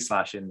society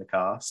 / in the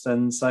cast,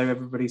 and so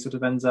everybody sort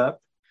of ends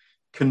up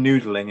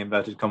canoodling,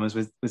 inverted commas,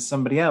 with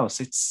somebody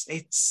else. It's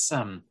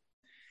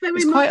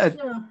quite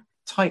a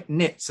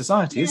tight-knit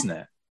society, isn't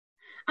it?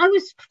 I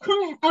was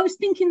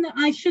thinking that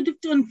I should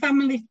have done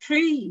family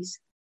trees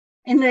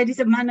in Ladies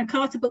of Magna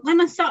Carta, but when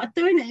I started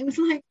doing it, it was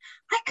like,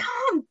 I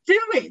can't do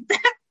it. They're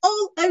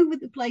all over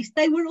the place.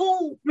 They were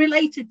all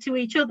related to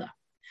each other.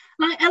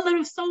 Like Ella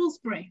of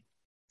Salisbury,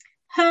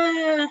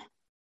 her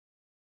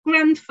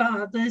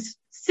grandfather's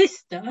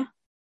sister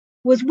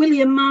was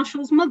William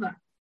Marshall's mother.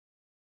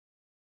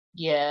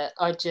 Yeah,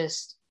 I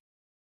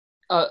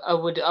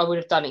would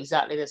have done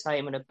exactly the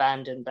same and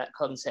abandoned that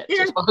concept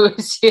if I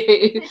was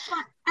you.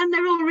 And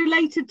they're all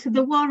related to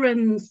the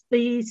Warrens,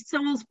 the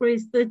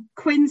Salisburys, the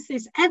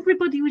Quinces.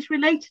 Everybody was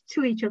related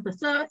to each other.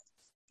 So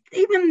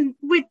even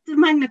with the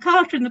Magna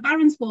Carta and the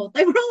Barons' War,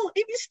 it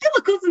was still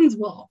a cousins'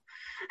 war.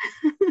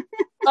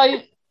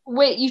 So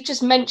you've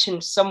just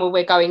mentioned somewhere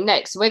we're going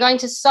next. We're going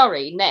to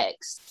Surrey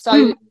next.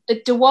 So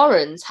the De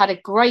Warrens had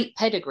a great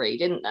pedigree,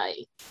 didn't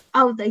they?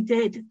 Oh, they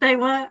did.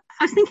 I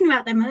was thinking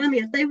about them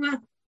earlier.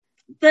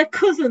 Their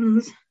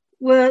cousins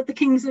were the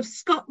kings of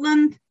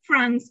Scotland,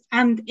 France,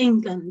 and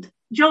England.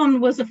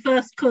 John was a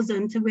first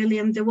cousin to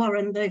William de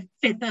Warren, the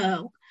 5th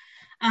Earl.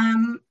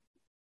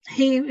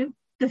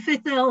 The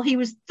 5th Earl, he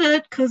was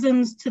third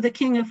cousins to the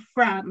King of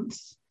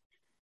France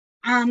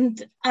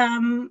and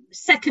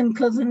second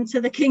cousin to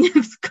the King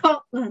of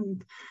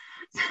Scotland.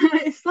 So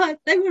it's like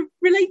they were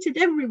related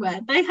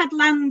everywhere. They had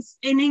lands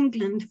in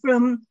England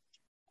from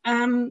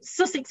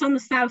Sussex on the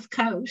south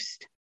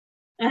coast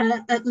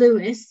at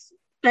Lewes.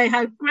 They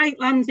had great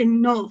lands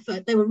in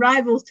Norfolk. They were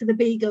rivals to the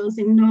Begals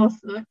in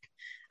Norfolk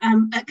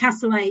at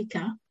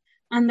Castleacre.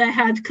 And they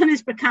had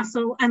Knaresborough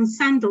Castle and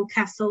Sandal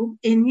Castle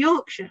in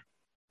Yorkshire.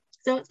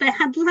 So they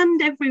had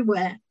land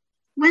everywhere.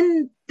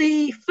 When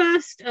the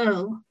first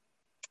Earl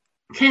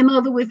came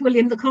over with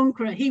William the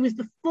Conqueror, he was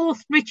the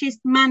fourth richest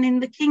man in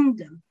the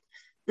kingdom,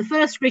 the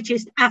first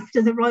richest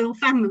after the royal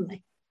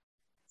family.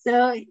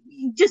 So it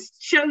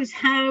just shows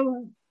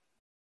how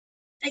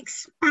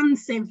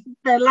expansive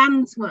their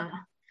lands were.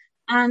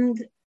 And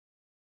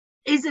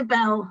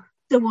Isabel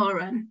de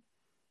Warenne,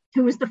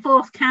 who was the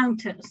fourth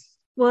countess,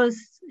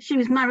 she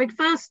was married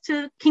first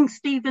to King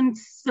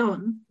Stephen's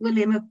son,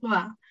 William of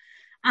Blois,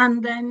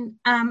 and then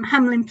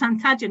Hamlin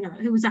Plantagenet,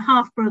 who was a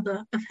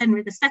half-brother of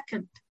Henry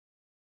II.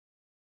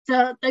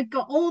 So they've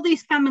got all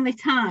these family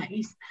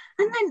ties.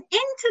 And then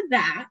into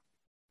that,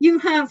 you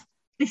have,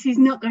 this is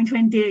not going to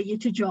endear you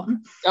to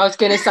John. I was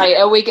going to say,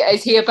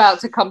 is he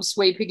about to come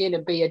sweeping in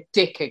and be a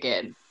dick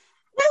again?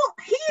 Well,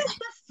 he is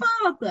the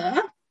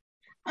father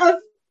of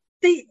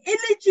the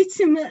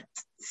illegitimate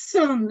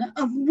son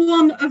of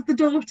one of the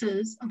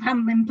daughters of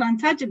Hamlin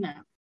Plantagenet.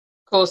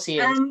 Of course he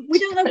is. We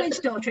don't know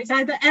which daughter. It's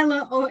either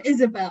Ella or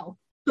Isabel.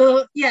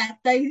 But yeah,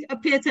 they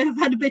appear to have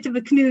had a bit of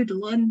a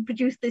canoodle and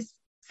produced this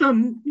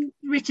son,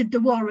 Richard de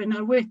Warenne,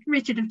 or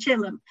Richard of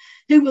Chilham,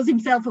 who was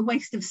himself a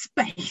waste of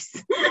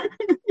space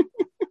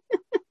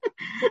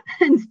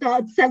and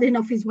started selling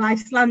off his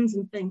wife's lands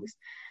and things.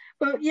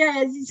 But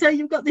yeah, so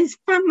you've got this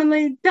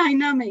family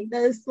dynamic.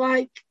 There's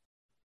like,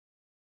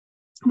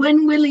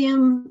 when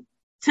William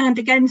turned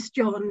against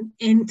John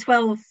in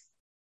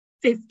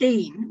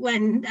 1215,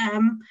 when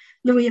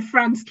Louis of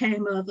France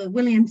came over,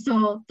 William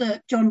saw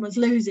that John was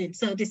losing,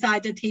 so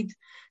decided he'd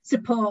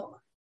support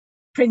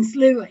Prince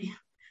Louis.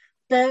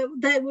 There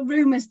were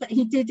rumours that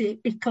he did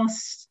it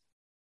because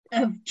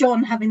of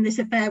John having this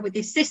affair with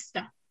his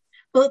sister.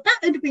 But that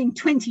had been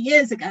 20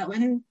 years ago,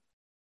 and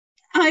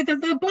either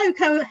the bloke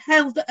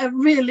held a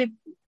really,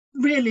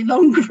 really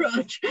long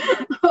grudge,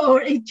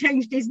 or he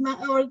changed his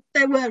mind, or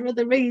there were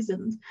other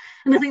reasons.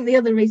 And I think the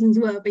other reasons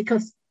were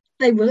because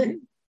he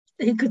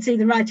could see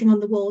the writing on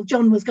the wall.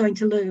 John was going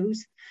to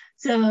lose,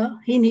 so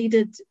he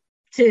needed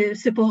to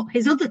support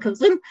his other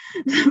cousin,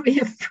 Louis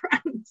of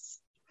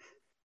France.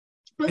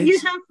 But you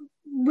have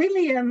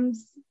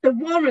Williams, the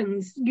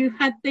Warrens. You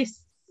had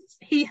this.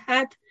 He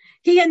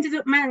ended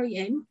up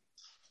marrying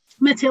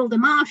Matilda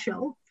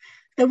Marshall,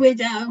 the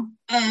widow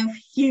of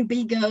Hugh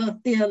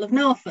Bigod, the Earl of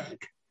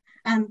Norfolk,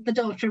 and the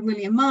daughter of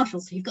William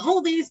Marshall. So you've got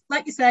all these,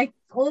 like you say,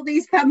 all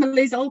these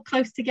families all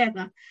close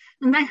together.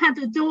 And they had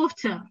a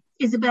daughter,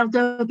 Isabel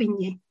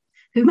d'Aubigny,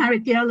 who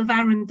married the Earl of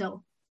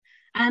Arundel.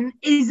 And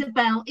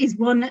Isabel is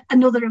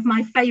another of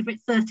my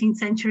favourite 13th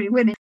century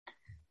women.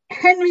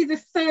 Henry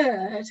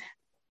III,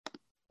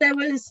 there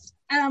was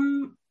a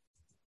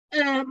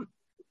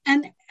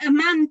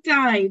man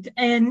died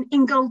in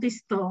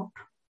Ingoldsthorpe.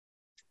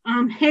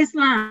 His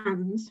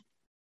lands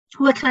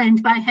were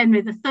claimed by Henry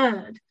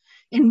III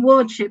in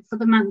wardship for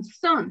the man's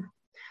son.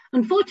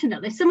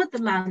 Unfortunately, some of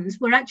the lands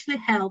were actually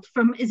held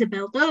from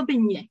Isabel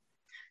d'Aubigny.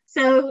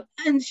 So,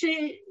 and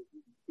she,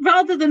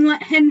 rather than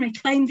let Henry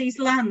claim these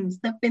lands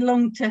that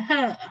belonged to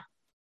her,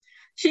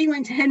 she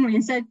went to Henry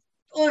and said,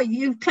 "Oh,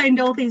 you've claimed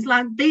all these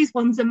lands, these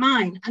ones are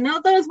mine. And now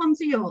those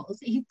ones are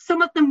yours."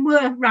 Some of them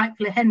were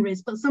rightfully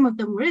Henry's, but some of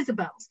them were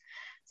Isabel's.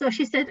 So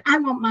she said, "I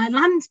want my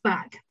lands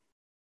back."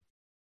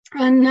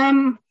 And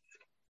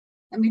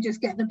let me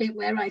just get the bit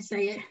where I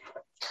say it.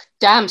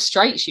 Damn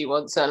straight she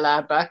wants her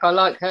land back. I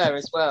like her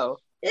as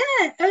well.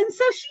 Yeah, and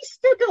so she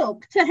stood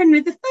up to Henry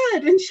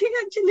III and she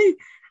actually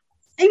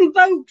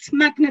invoked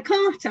Magna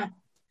Carta.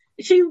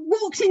 She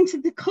walked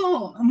into the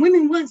court, and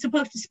women weren't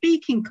supposed to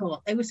speak in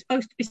court. They were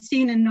supposed to be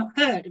seen and not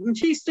heard. And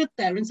she stood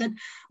there and said,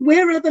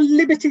 "Where are the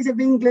liberties of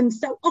England,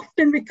 so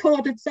often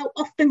recorded, so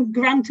often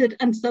granted,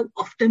 and so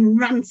often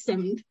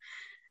ransomed?"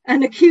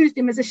 And accused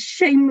him as a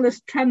shameless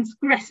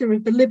transgressor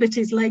of the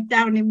liberties laid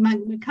down in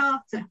Magna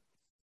Carta.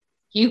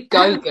 You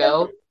go,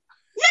 girl.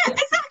 Yeah,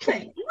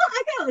 exactly. What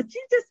a girl.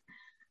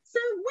 So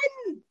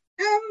when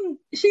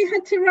she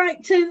had to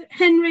write to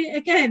Henry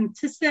again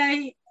to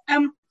say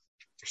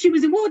she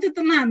was awarded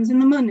the lands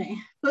and the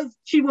money, but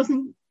they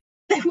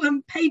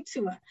weren't paid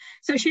to her.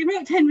 So she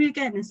wrote to Henry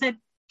again and said,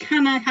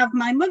 "Can I have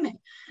my money?"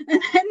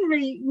 And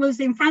Henry was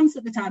in France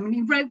at the time, and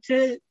he wrote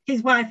to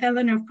his wife,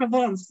 Eleanor of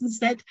Provence, and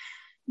said,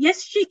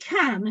 "Yes, she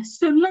can,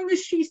 so long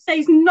as she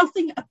says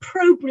nothing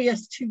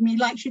opprobrious to me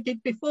like she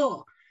did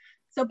before."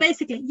 So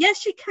basically, yes,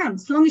 she can,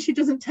 so long as she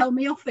doesn't tell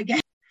me off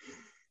again.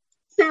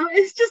 So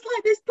it's just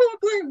like this poor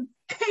bloke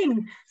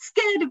king,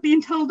 scared of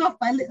being told off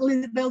by little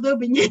Isabel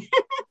d'Aubigny.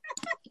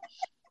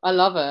 I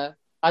love her.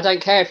 I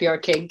don't care if you're a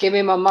king. Give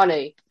me my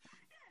money.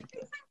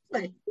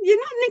 Exactly. You're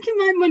not nicking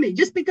my money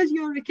just because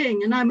you're a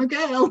king and I'm a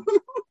girl.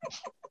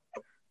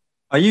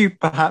 Are you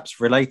perhaps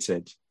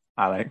related?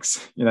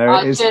 Alex. You know,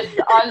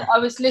 I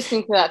was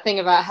listening to that thing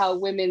about how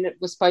women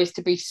were supposed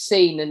to be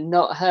seen and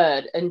not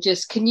heard, and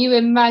just, can you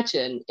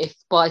imagine if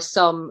by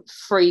some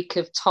freak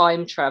of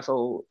time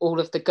travel all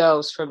of the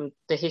girls from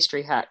the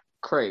History Hack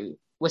crew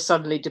were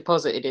suddenly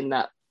deposited in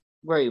that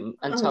room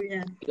and told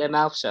to keep their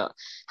mouth shut?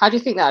 How do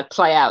you think that would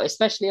play out,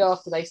 especially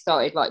after they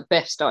started, like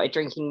Beth started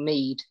drinking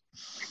mead?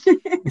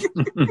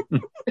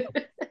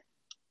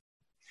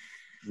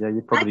 Yeah,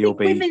 you'd probably all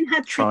be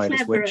tried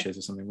as witches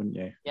or something, wouldn't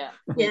you? Yeah.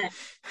 Yeah.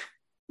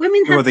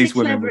 Women had to be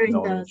clever in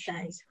those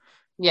days.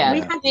 Yeah. We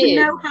had to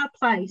know our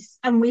place,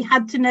 and we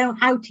had to know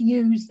how to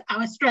use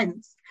our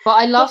strengths. But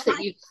I love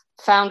that you've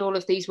found all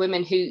of these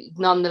women who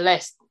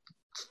nonetheless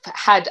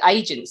had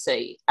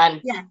agency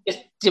and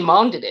just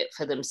demanded it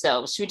for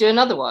themselves. Should we do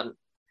another one?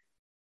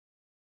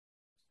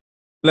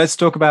 Let's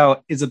talk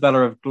about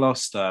Isabella of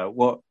Gloucester.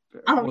 What's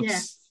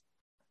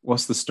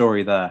the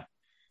story there?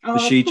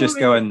 Does she just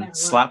go and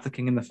slap the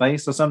king in the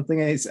face or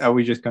something? Are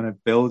we just kind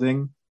of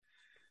building?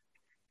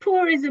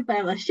 Poor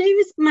Isabella. She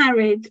was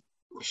married.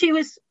 She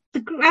was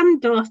the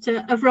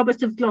granddaughter of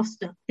Robert of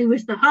Gloucester, who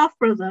was the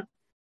half-brother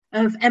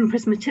of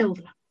Empress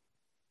Matilda.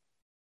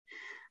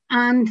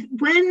 And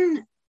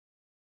when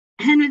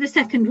Henry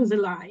II was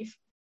alive,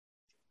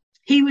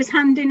 he was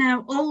handing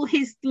out all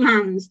his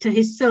lands to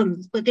his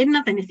sons, but didn't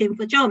have anything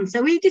for John.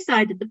 So he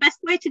decided the best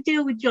way to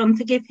deal with John,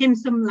 to give him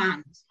some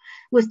lands,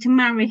 was to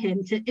marry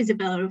him to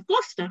Isabella of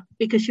Gloucester,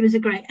 because she was a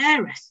great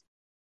heiress.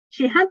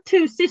 She had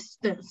 2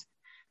 sisters.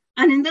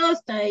 And in those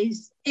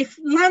days, if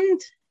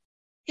land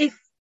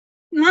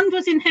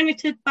was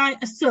inherited by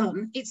a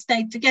son, it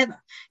stayed together.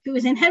 If it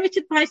was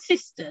inherited by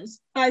sisters,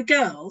 by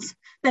girls,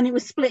 then it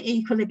was split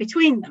equally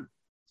between them.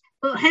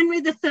 But Henry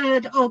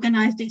III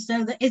organised it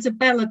so that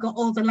Isabella got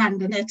all the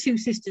land and her 2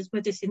 sisters were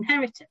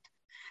disinherited,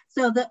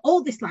 so that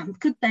all this land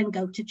could then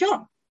go to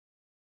John.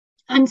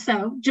 And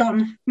so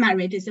John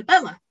married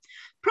Isabella.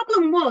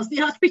 Problem was,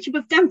 the Archbishop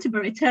of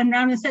Canterbury turned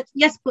around and said,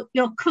 yes, but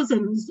you're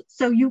cousins,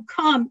 so you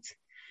can't.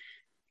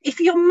 If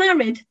you're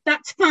married,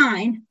 that's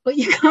fine, but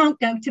you can't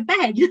go to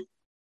bed.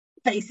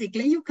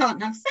 Basically, you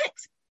can't have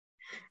sex.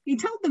 He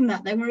told them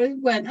that they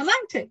weren't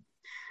allowed to.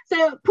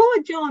 So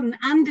poor John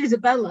and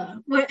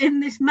Isabella were in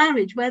this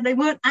marriage where they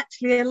weren't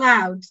actually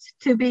allowed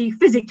to be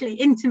physically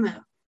intimate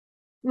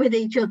with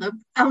each other,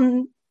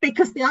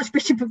 because the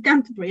Archbishop of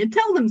Canterbury had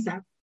told them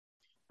so.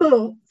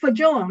 But for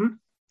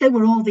John, there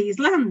were all these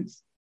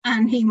lands,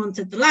 and he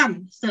wanted the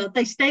land. So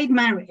they stayed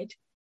married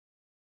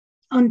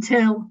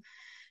until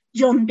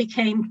John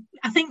became,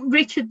 I think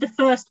Richard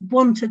I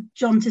wanted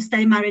John to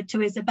stay married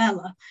to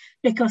Isabella,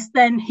 because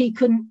then he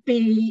couldn't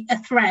be a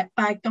threat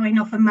by going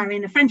off and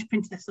marrying a French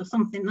princess or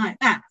something like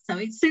that. So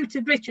it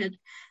suited Richard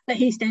that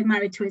he stayed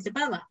married to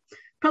Isabella.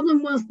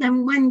 Problem was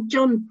then, when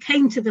John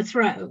came to the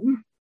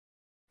throne,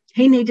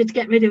 he needed to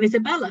get rid of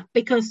Isabella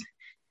because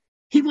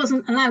he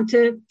wasn't allowed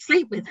to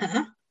sleep with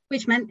her,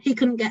 which meant he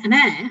couldn't get an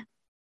heir.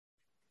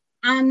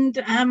 And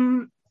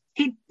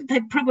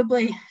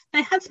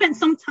they had spent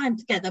some time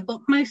together,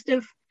 but most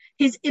of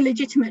his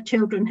illegitimate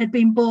children had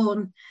been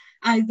born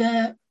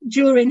either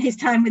during his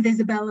time with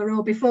Isabella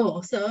or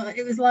before. So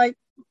it was like,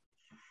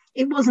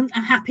 it wasn't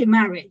a happy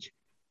marriage.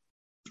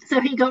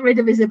 So he got rid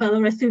of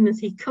Isabella as soon as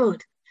he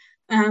could.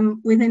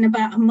 Within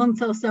about a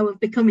month or so of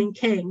becoming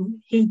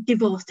king, he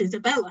divorced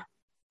Isabella.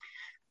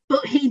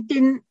 But he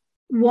didn't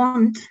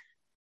want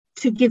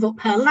to give up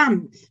her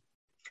land.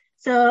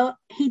 So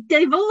he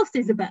divorced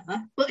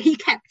Isabella, but he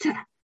kept her.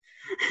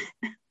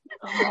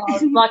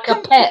 Like a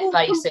pet,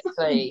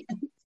 basically.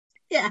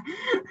 Yeah.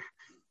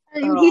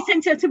 He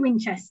sent her to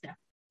Winchester,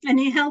 and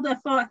he held her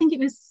for, I think it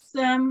was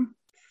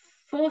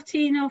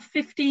 14 or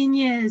 15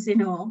 years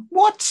in all.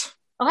 What?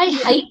 I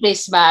hate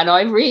this man,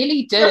 I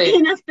really do.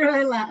 Looking after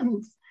her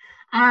lands.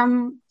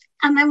 And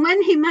then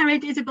when he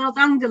married Isabel of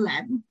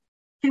Angoulême,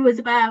 who was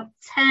about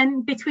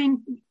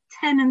between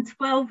 10 and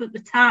 12 at the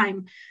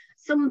time,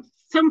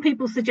 some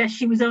people suggest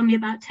she was only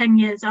about 10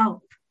 years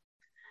old.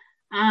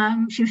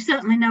 She was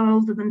certainly no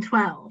older than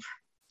 12.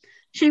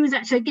 She was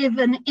actually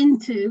given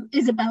into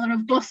Isabella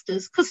of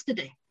Gloucester's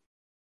custody.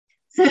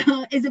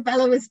 So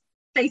Isabella was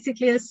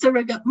basically a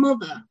surrogate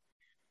mother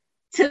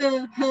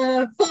to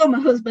her former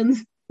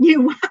husband's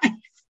new wife.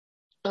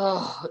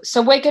 Oh,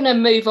 so we're going to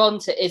move on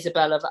to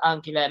Isabel of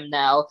Angoulême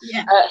now,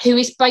 who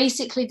is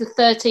basically the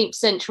 13th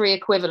century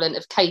equivalent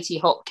of Katie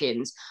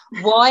Hopkins.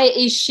 Why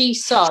is she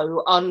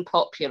so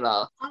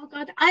unpopular? Oh,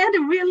 God, I had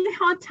a really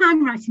hard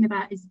time writing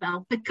about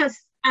Isabel because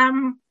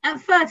at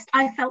first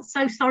I felt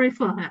so sorry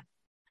for her.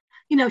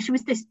 You know, she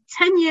was this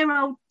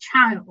 10-year-old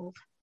child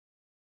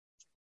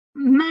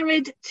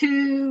married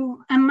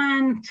to a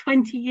man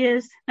 20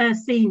 years her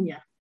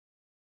senior.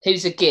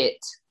 Who's a git.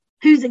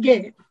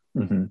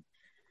 Mm-hmm.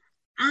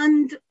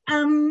 And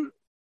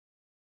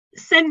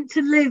sent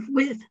to live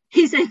with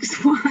his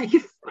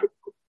ex-wife.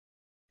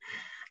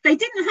 They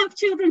didn't have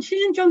children.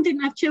 She and John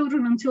didn't have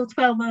children until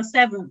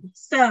 1207.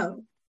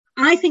 So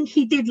I think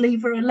he did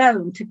leave her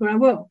alone to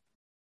grow up.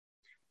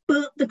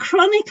 But the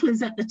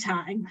chroniclers at the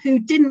time, who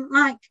didn't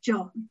like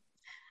John,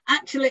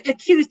 actually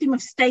accused him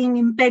of staying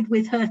in bed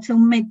with her till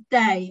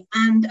midday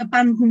and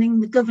abandoning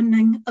the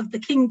governing of the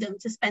kingdom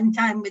to spend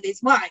time with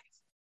his wife.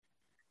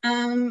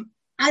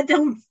 I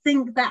don't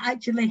think that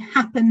actually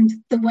happened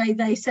the way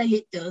they say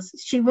it does.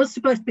 She was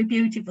supposed to be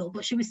beautiful,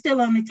 but she was still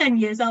only 10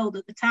 years old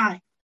at the time.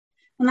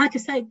 And like I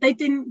say,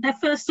 their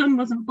first son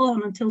wasn't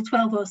born until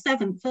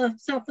 1207.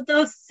 So for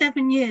those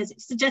 7 years, it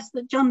suggests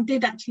that John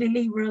did actually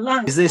leave her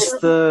alone. Is this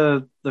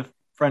the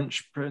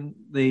French,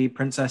 the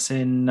princess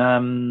in,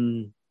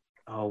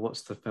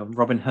 what's the film?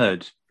 Robin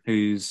Hood,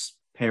 who's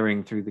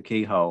peering through the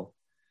keyhole?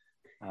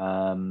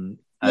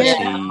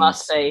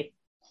 Must be.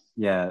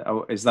 Yeah.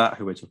 Oh, is that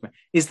who we're talking about?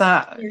 Is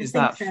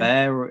that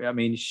fair? I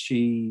mean,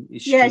 she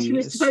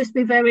was supposed to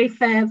be very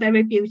fair,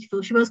 very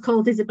beautiful. She was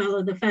called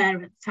Isabella the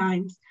Fair at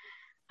times.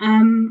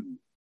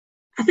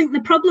 I think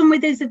the problem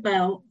with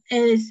Isabel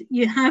is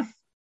you have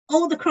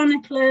all the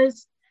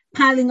chroniclers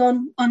piling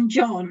on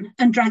John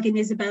and dragging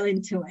Isabel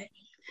into it.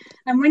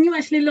 And when you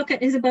actually look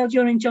at Isabel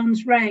during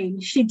John's reign,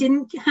 she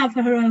didn't have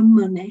her own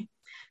money.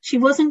 She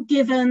wasn't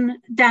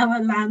given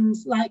dower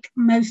lands like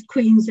most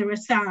queens are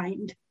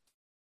assigned.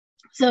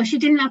 So she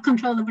didn't have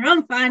control of her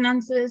own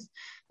finances,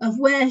 of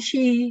where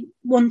she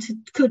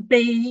could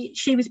be.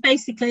 She was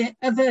basically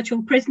a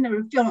virtual prisoner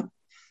of John.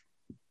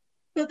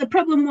 But the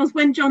problem was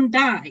when John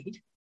died,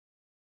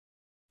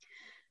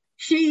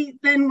 she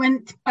then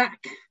went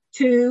back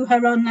to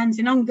her own lands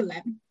in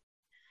Angoulême.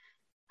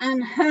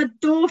 And her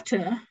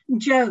daughter,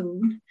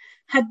 Joan,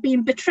 had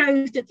been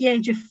betrothed at the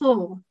age of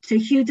 4 to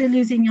Hugh de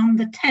Lusignan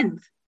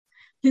X,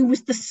 who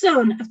was the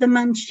son of the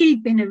man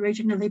she'd been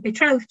originally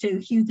betrothed to,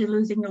 Hugh de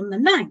Lusignan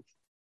IX.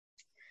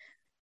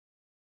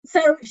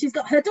 So she's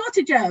got her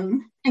daughter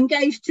Joan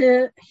engaged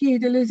to Hugh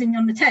de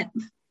Lusignan X,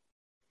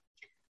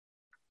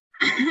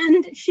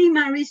 and she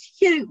marries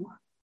Hugh,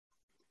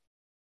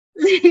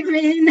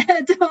 leaving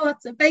her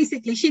daughter.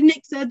 Basically, she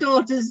nicks her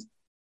daughter's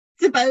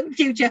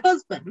future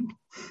husband,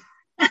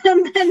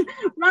 and then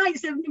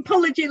writes an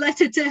apology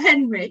letter to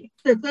Henry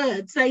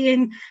III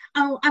saying,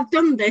 "Oh, I've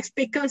done this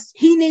because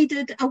he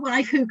needed a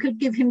wife who could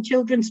give him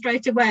children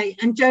straight away,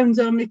 and Joan's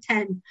only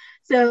 10.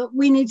 So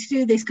we need to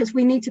do this because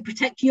we need to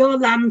protect your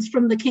lands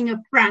from the King of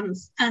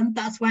France, and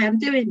that's why I'm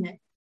doing it."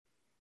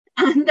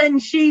 And then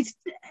she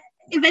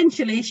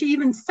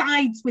even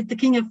sides with the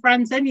King of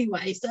France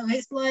anyway. So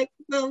it's like,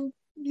 well,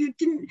 you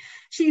didn't.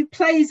 She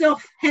plays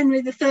off Henry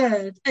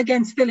III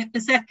against Philip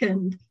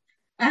II.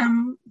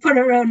 For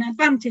her own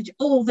advantage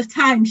all the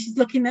time. She's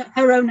looking at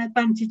her own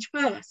advantage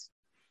first.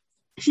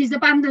 She's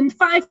abandoned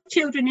 5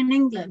 children in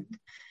England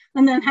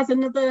and then has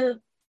another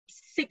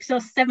 6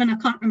 or 7, I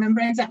can't remember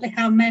exactly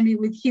how many,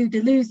 with Hugh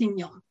de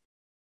Lusignan,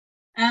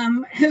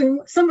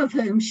 some of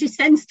whom she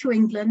sends to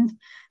England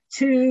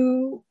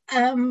to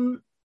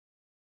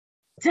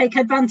take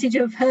advantage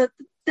of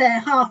their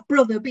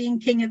half-brother being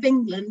King of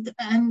England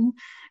and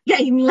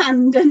gain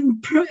land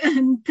and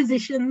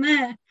position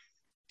there.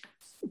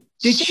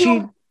 Did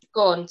she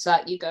go on,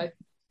 Zach? You go.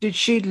 Did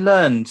she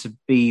learn to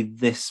be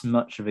this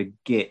much of a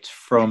git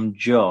from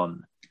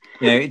John?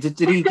 You know, did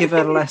he give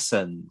her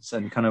lessons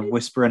and kind of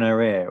whisper in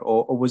her ear,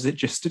 or did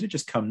it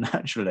just come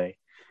naturally?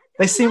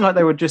 They seem like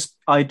they were just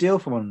ideal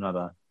for one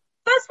another.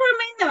 That's what I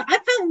mean, though. I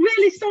felt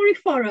really sorry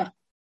for her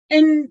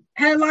in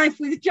her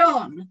life with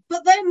John,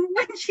 but then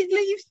when she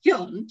leaves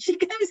John, she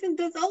goes and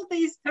does all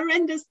these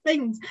horrendous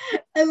things,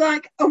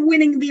 like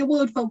winning the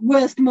award for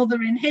worst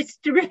mother in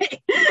history.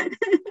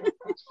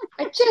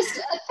 I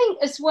think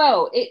as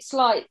well, it's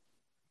like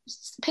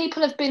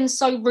people have been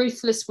so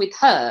ruthless with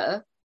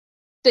her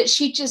that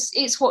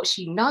it's what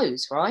she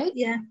knows, right?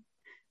 Yeah.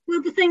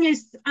 Well, the thing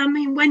is, I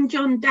mean, when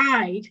John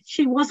died,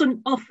 she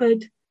wasn't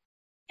offered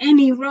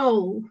any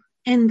role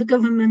in the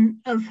government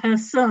of her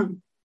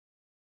son.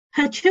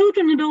 Her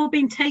children had all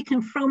been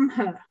taken from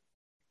her.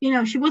 You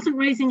know, she wasn't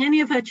raising any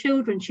of her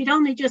children. She'd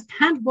only just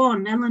had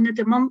one,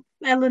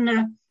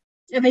 Eleanor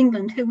of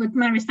England, who would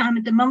marry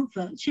Simon de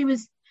Montfort. She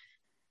was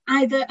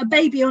either a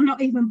baby or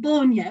not even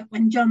born yet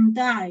when John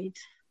died.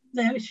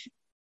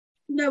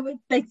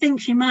 They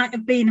think she might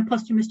have been a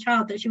posthumous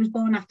child, that she was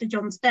born after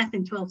John's death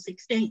in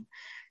 1216.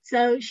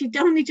 So she'd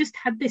only just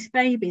had this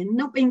baby and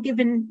not been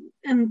given,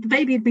 and the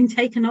baby had been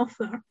taken off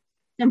her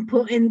and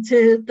put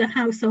into the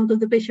household of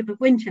the Bishop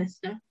of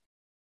Winchester.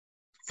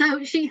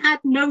 So she had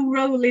no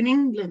role in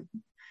England,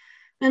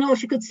 and all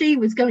she could see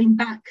was going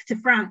back to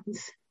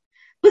France.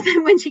 But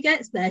then when she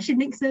gets there, she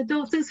nicks her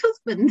daughter's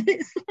husband.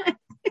 It's like...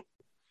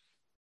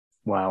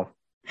 Wow.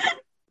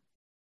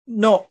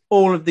 Not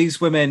all of these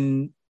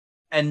women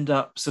end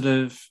up sort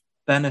of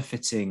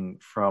benefiting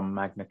from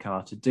Magna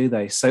Carta, do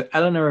they? So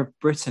Eleanor of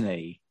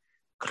Brittany,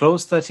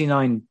 Clause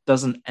 39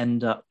 doesn't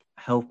end up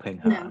helping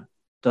her,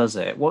 does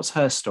it? What's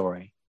her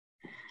story?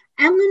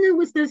 Eleanor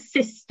was the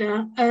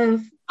sister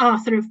of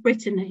Arthur of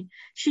Brittany.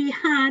 She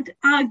had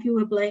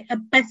arguably a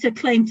better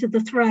claim to the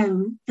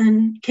throne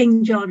than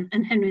King John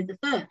and Henry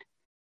III.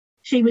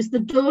 She was the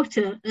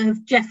daughter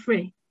of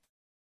Geoffrey,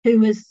 who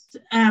was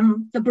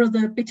the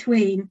brother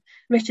between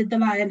Richard the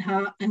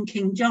Lionheart and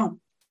King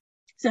John.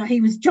 So he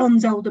was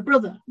John's older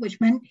brother, which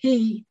meant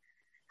he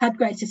had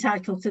greater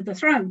title to the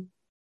throne.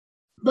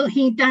 But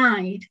he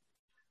died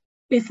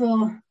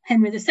before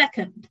Henry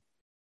II.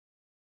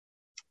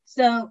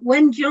 So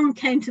when John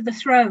came to the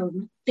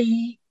throne,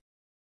 the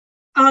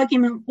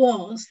argument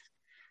was,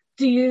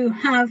 do you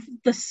have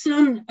the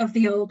son of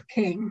the old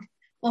king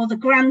or the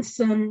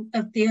grandson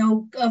of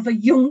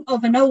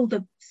an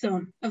older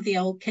son of the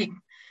old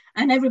king?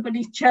 And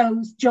everybody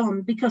chose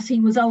John because he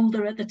was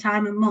older at the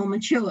time and more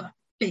mature.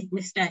 Big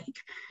mistake.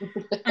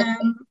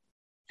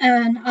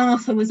 And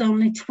Arthur was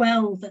only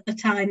 12 at the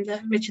time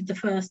that Richard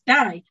I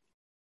died.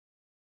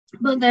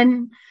 But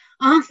then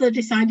Arthur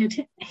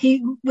decided,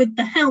 with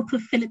the help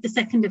of Philip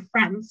II of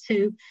France,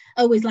 who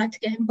always liked to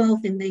get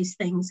involved in these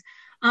things,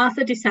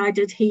 Arthur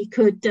decided he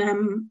could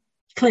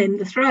claim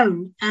the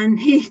throne. And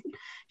he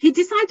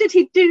decided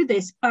he'd do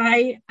this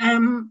by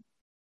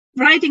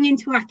riding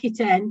into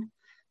Aquitaine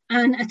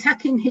and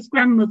attacking his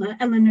grandmother,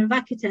 Eleanor of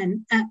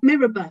Aquitaine, at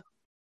Mirabeau,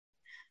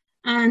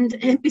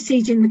 and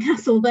besieging the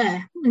castle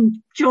there. And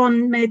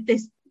John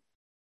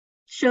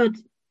showed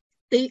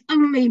the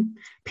only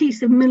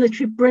piece of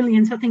military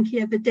brilliance I think he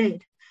ever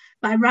did,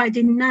 by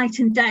riding night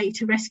and day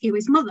to rescue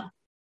his mother.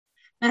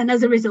 And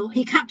as a result,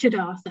 he captured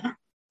Arthur,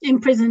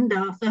 imprisoned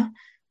Arthur,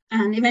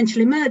 and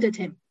eventually murdered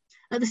him.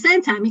 At the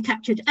same time, he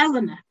captured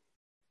Eleanor,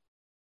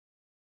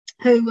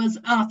 who was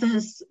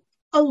Arthur's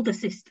older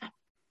sister.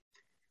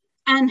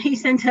 And he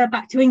sent her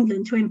back to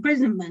England to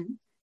imprisonment,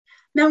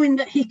 knowing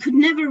that he could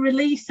never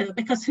release her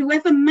because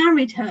whoever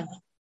married her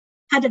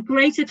had a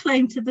greater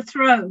claim to the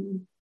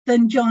throne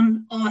than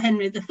John or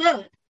Henry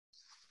III.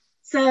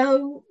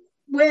 So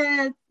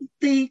where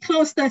the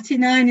clause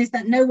 39 is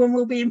that no one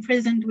will be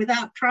imprisoned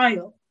without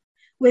trial,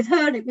 with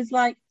her it was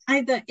like,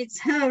 either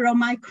it's her or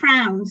my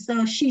crown,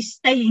 so she's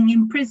staying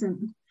in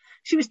prison.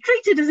 She was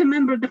treated as a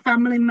member of the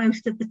family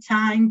most of the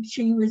time.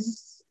 She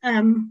was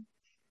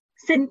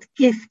sent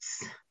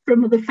gifts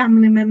from other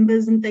family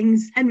members and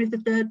things. Henry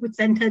III would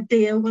send her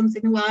deer once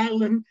in a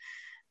while and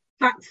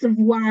vats of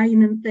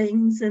wine and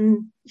things.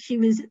 And she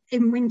was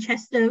in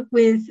Winchester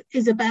with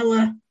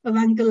Isabella of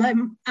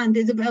Angoulême and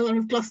Isabella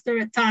of Gloucester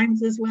at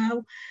times as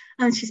well.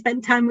 And she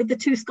spent time with the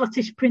two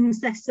Scottish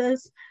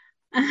princesses.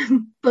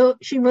 But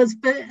she was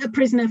a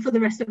prisoner for the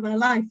rest of her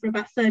life for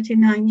about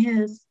 39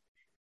 years.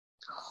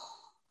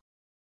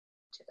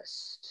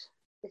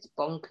 It's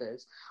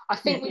bonkers. I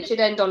think we should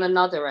end on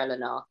another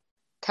Eleanor,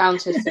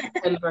 Countess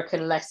of Pembroke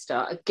and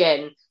Leicester.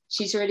 Again,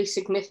 she's really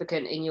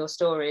significant in your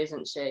story,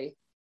 isn't she?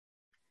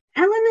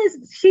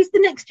 She's the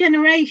next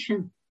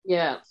generation.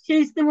 Yeah.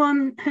 She's the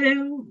one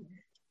who,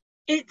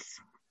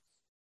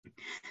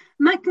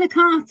 Magna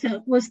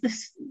Carta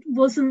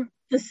wasn't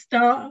the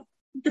start,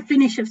 the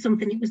finish of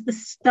something. It was the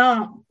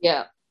start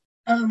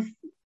of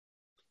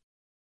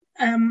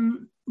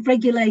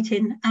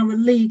regulating our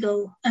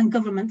legal and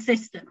government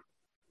system.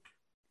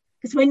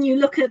 Because when you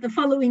look at the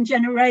following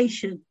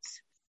generations,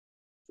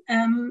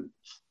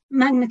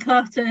 Magna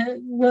Carta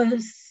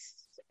was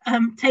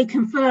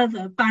taken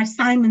further by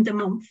Simon de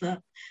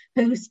Montfort,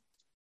 who's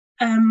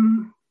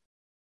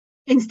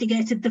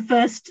instigated the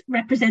first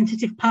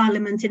representative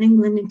parliament in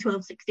England in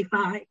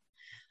 1265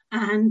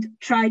 and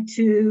tried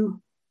to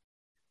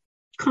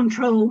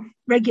control,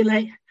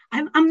 regulate.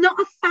 I'm not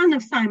a fan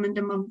of Simon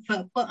de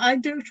Montfort, but I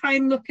do try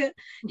and look at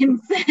him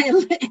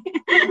fairly.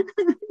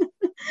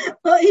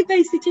 But he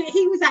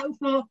was out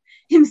for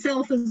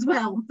himself as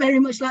well, very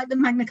much like the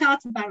Magna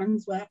Carta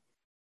barons were.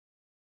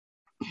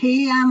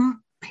 He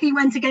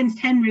went against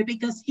Henry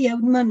because he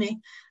owed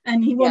money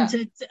and he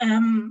wanted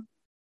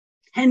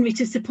Henry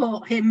to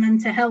support him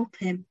and to help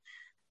him.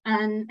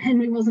 And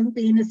Henry wasn't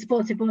being as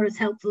supportive or as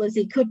helpful as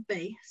he could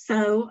be.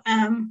 So,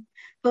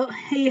 but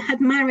he had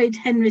married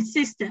Henry's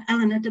sister,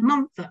 Eleanor de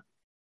Montfort.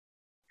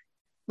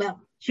 Well,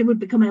 she would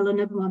become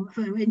Eleanor de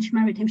Montfort when she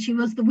married him. She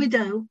was the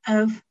widow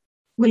of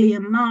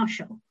William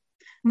Marshall.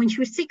 And when she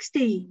was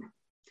 16,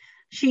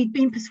 she'd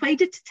been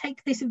persuaded to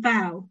take this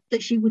vow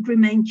that she would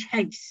remain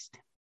chaste.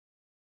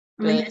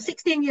 I mean, a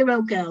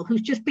 16-year-old girl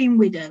who's just been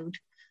widowed.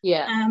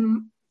 Yeah.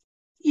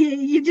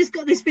 You've just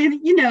got this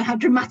feeling, you know how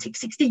dramatic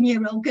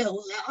 16-year-old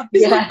girls are.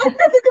 It's like, I'm never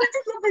going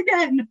to love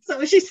again.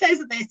 So she says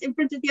this in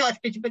front of the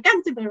Archbishop of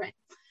Canterbury.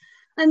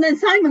 And then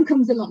Simon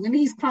comes along and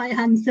he's quite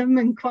handsome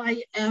and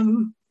quite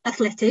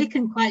athletic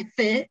and quite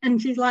fit.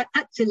 And she's like,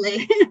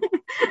 actually...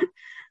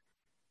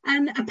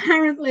 And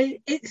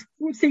apparently it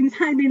seems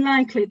highly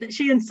likely that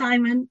she and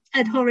Simon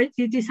had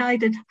already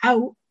decided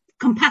how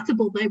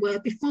compatible they were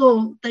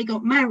before they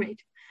got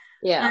married.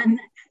 Yeah. And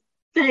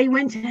they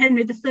went to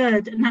Henry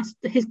III and asked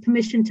his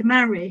permission to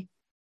marry,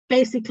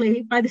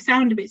 basically by the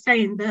sound of it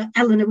saying that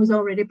Eleanor was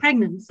already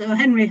pregnant. So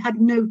Henry had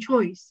no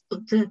choice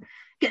but to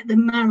get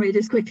them married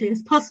as quickly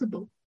as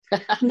possible.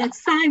 And then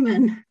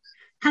Simon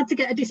had to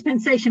get a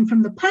dispensation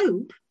from the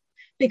Pope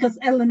because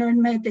Eleanor had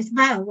made this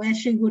vow where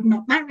she would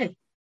not marry.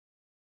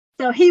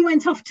 So he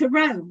went off to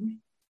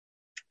Rome,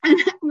 and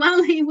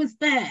while he was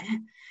there,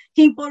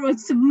 he borrowed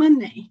some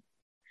money,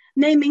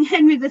 naming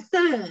Henry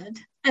III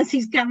as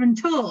his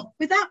guarantor,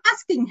 without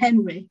asking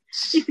Henry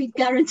if he'd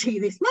guarantee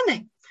this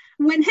money.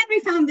 And when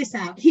Henry found this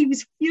out, he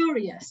was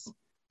furious.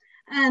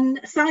 And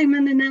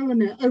Simon and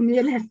Eleanor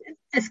only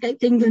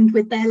escaped England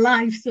with their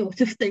lives, sort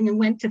of thing, and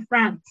went to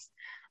France,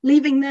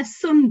 leaving their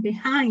son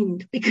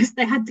behind because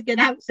they had to get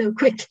out so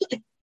quickly.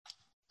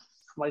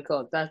 Oh my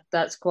God,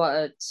 that's quite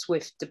a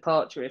swift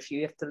departure if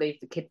you have to leave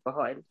the kid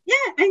behind. Yeah,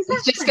 exactly.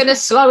 He's just going to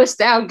slow us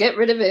down, get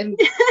rid of him.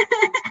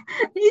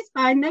 He's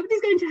fine,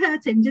 nobody's going to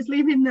hurt him, just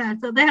leave him there.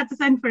 So they had to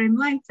send for him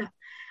later.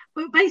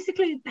 But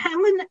basically,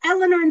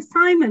 Eleanor and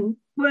Simon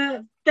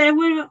were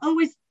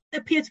always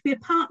appeared to be a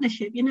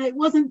partnership. You know, it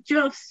wasn't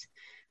just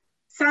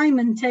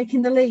Simon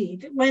taking the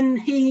lead. When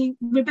he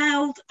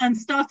rebelled and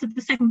started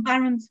the Second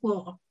Barons'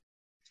 War,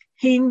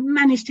 he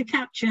managed to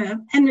capture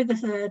Henry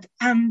III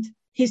and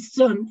his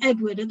son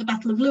Edward at the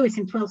Battle of Lewes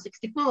in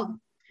 1264,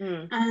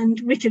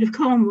 and Richard of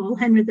Cornwall,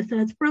 Henry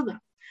III's brother.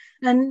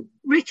 And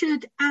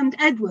Richard and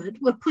Edward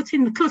were put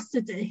in the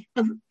custody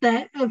of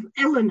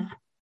Eleanor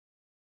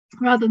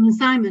rather than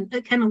Simon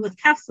at Kenilworth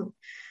Castle,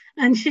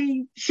 and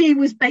she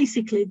was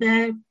basically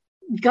their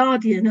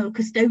guardian or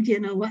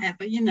custodian or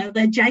whatever, you know,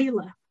 their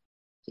jailer,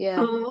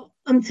 until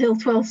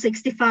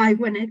 1265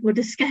 when Edward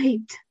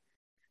escaped.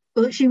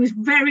 But she was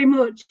very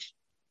much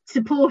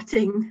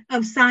supporting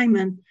of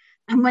Simon,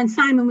 and when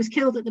Simon was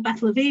killed at the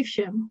Battle of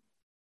Evesham,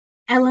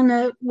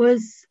 Eleanor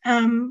was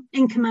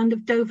in command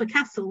of Dover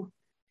Castle,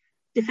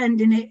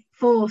 defending it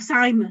for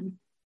Simon.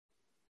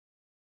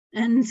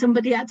 And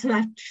somebody had to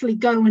actually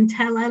go and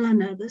tell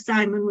Eleanor that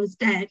Simon was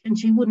dead, and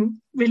she wouldn't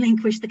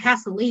relinquish the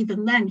castle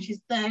even then. She's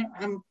there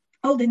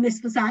holding this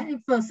for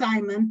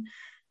Simon,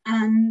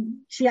 and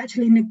she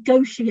actually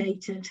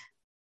negotiated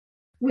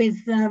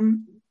with Henry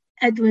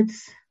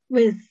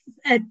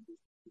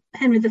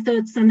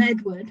III's son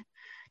Edward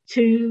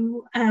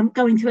to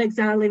go into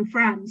exile in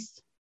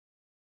France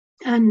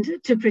and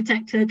to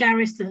protect her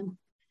garrison.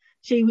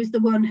 She was the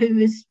one who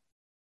was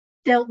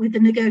dealt with the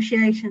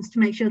negotiations to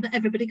make sure that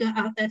everybody got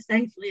out there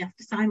safely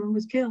after Simon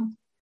was killed.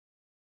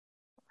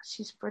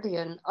 She's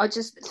brilliant. I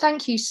just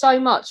thank you so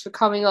much for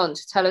coming on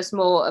to tell us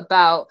more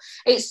about.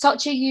 It's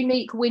such a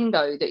unique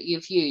window that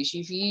you've used.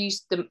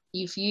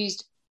 You've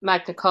used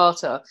Magna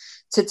Carta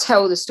to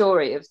tell the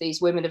story of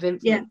these women of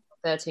influence.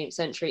 13th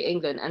century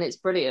England, and it's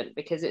brilliant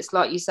because it's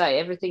like you say,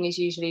 everything is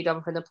usually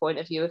done from the point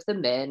of view of the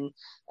men,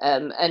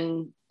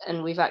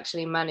 and we've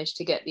actually managed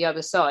to get the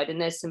other side, and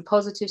there's some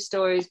positive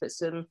stories but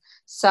some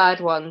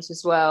sad ones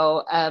as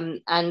well, and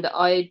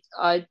I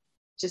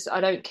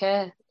don't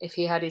care if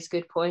he had his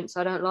good points.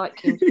 I don't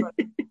like him.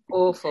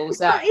 Awful.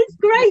 It's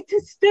great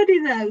to study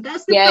though.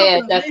 That's the problem.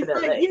 Yeah, definitely.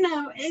 It's like, you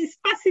know, it's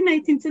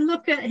fascinating to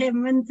look at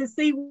him and to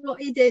see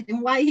what he did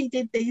and why he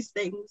did these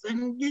things,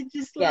 and you're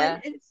just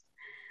like it's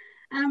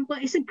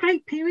but it's a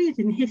great period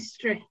in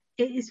history.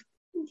 It is,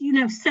 you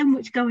know, so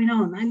much going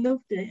on. I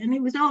loved it, and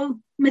it was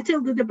all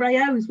Matilda de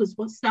Breaux's was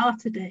what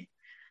started it.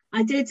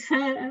 I did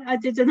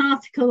an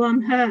article on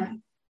her,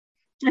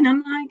 and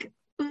I'm like,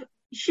 but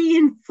she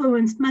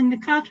influenced Magna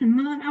Carta, and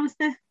I was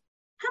there.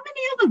 How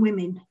many other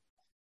women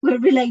were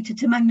related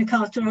to Magna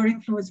Carta or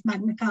influenced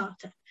Magna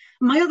Carta?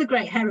 My other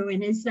great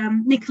heroine is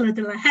Nicola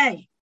de la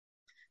Haye,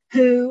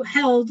 who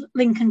held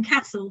Lincoln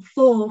Castle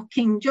for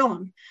King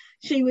John.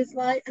 She was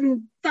like,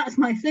 and that's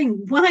my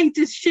thing, why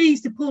does she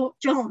support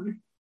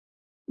John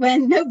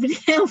when nobody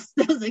else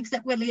does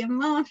except William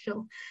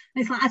Marshall?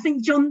 And it's like, I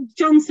think John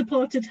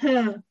supported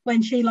her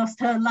when she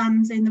lost her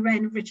lands in the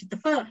reign of Richard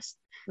I.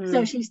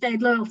 So she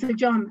stayed loyal to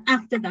John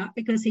after that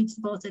because he'd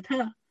supported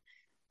her.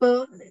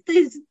 But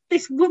there's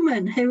this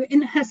woman who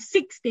in her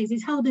 60s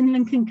is holding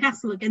Lincoln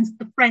Castle against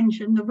the French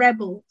and the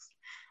rebels,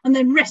 and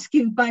then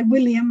rescued by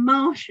William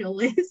Marshall.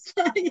 It's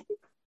like,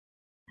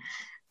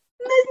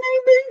 there's no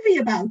movie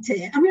about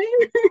it. I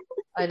mean,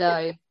 I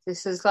know.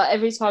 This is like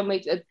every time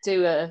we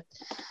do an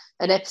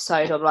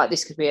episode, I'm like,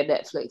 this could be a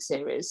Netflix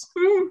series.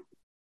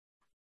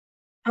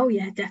 Oh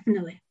yeah,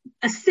 definitely.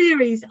 A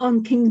series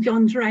on King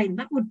John's reign.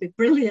 That would be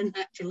brilliant,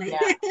 actually.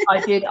 Yeah,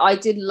 I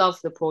did love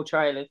the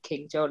portrayal of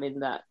King John in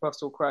that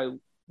Russell Crowe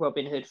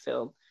Robin Hood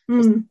film.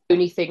 The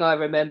only thing I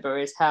remember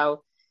is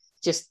how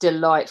just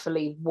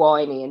delightfully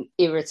whiny and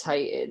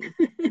irritating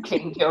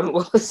King John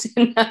was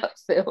in that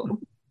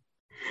film.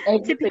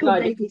 Typical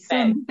baby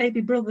son,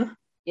 baby brother.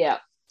 Yeah.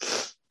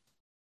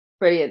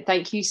 Brilliant.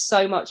 Thank you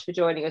so much for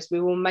joining us.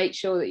 We will make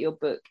sure that your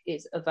book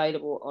is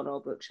available on our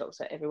bookshop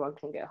so everyone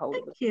can get hold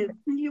of it. Thank you.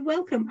 You're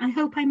welcome. I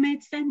hope I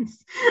made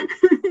sense.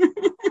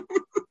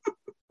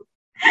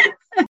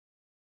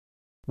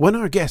 When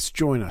our guests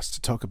join us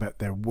to talk about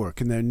their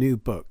work and their new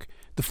book,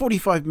 the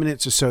 45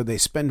 minutes or so they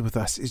spend with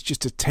us is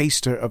just a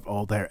taster of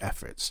all their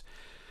efforts.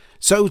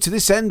 So to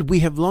this end, we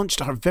have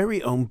launched our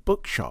very own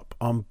bookshop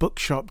on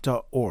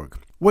bookshop.org,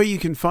 where you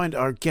can find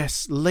our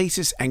guests'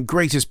 latest and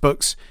greatest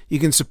books. You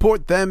can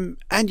support them,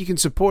 and you can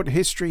support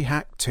History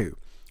Hack too.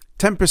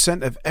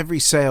 10% of every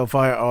sale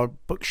via our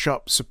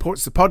bookshop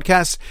supports the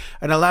podcast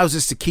and allows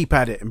us to keep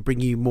at it and bring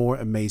you more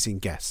amazing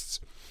guests.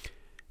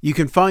 You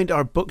can find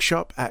our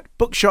bookshop at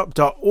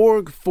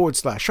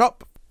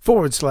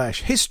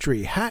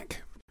bookshop.org/shop/History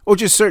Hack, or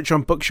just search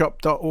on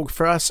bookshop.org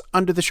for us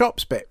under the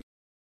shops bit.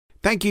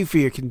 Thank you for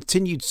your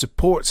continued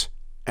support,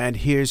 and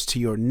here's to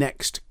your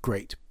next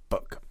great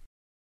book.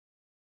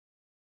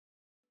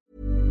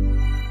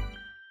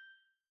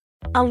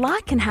 A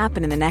lot can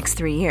happen in the next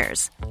 3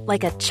 years.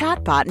 Like a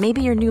chatbot may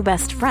be your new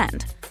best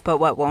friend. But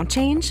what won't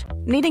change?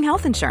 Needing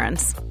health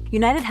insurance.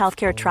 United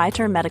Healthcare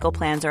Tri-Term Medical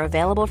Plans are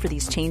available for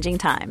these changing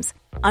times.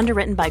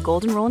 Underwritten by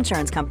Golden Rule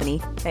Insurance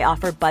Company, they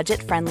offer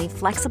budget-friendly,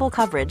 flexible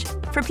coverage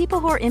for people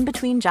who are in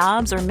between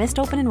jobs or missed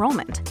open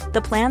enrollment.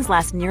 The plans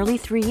last nearly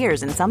 3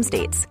 years in some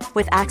states,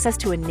 with access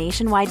to a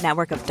nationwide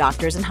network of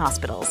doctors and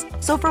hospitals.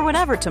 So for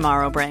whatever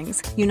tomorrow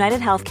brings, United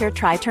Healthcare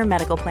Tri-Term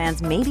Medical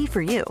Plans may be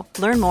for you.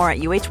 Learn more at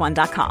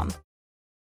uh1.com.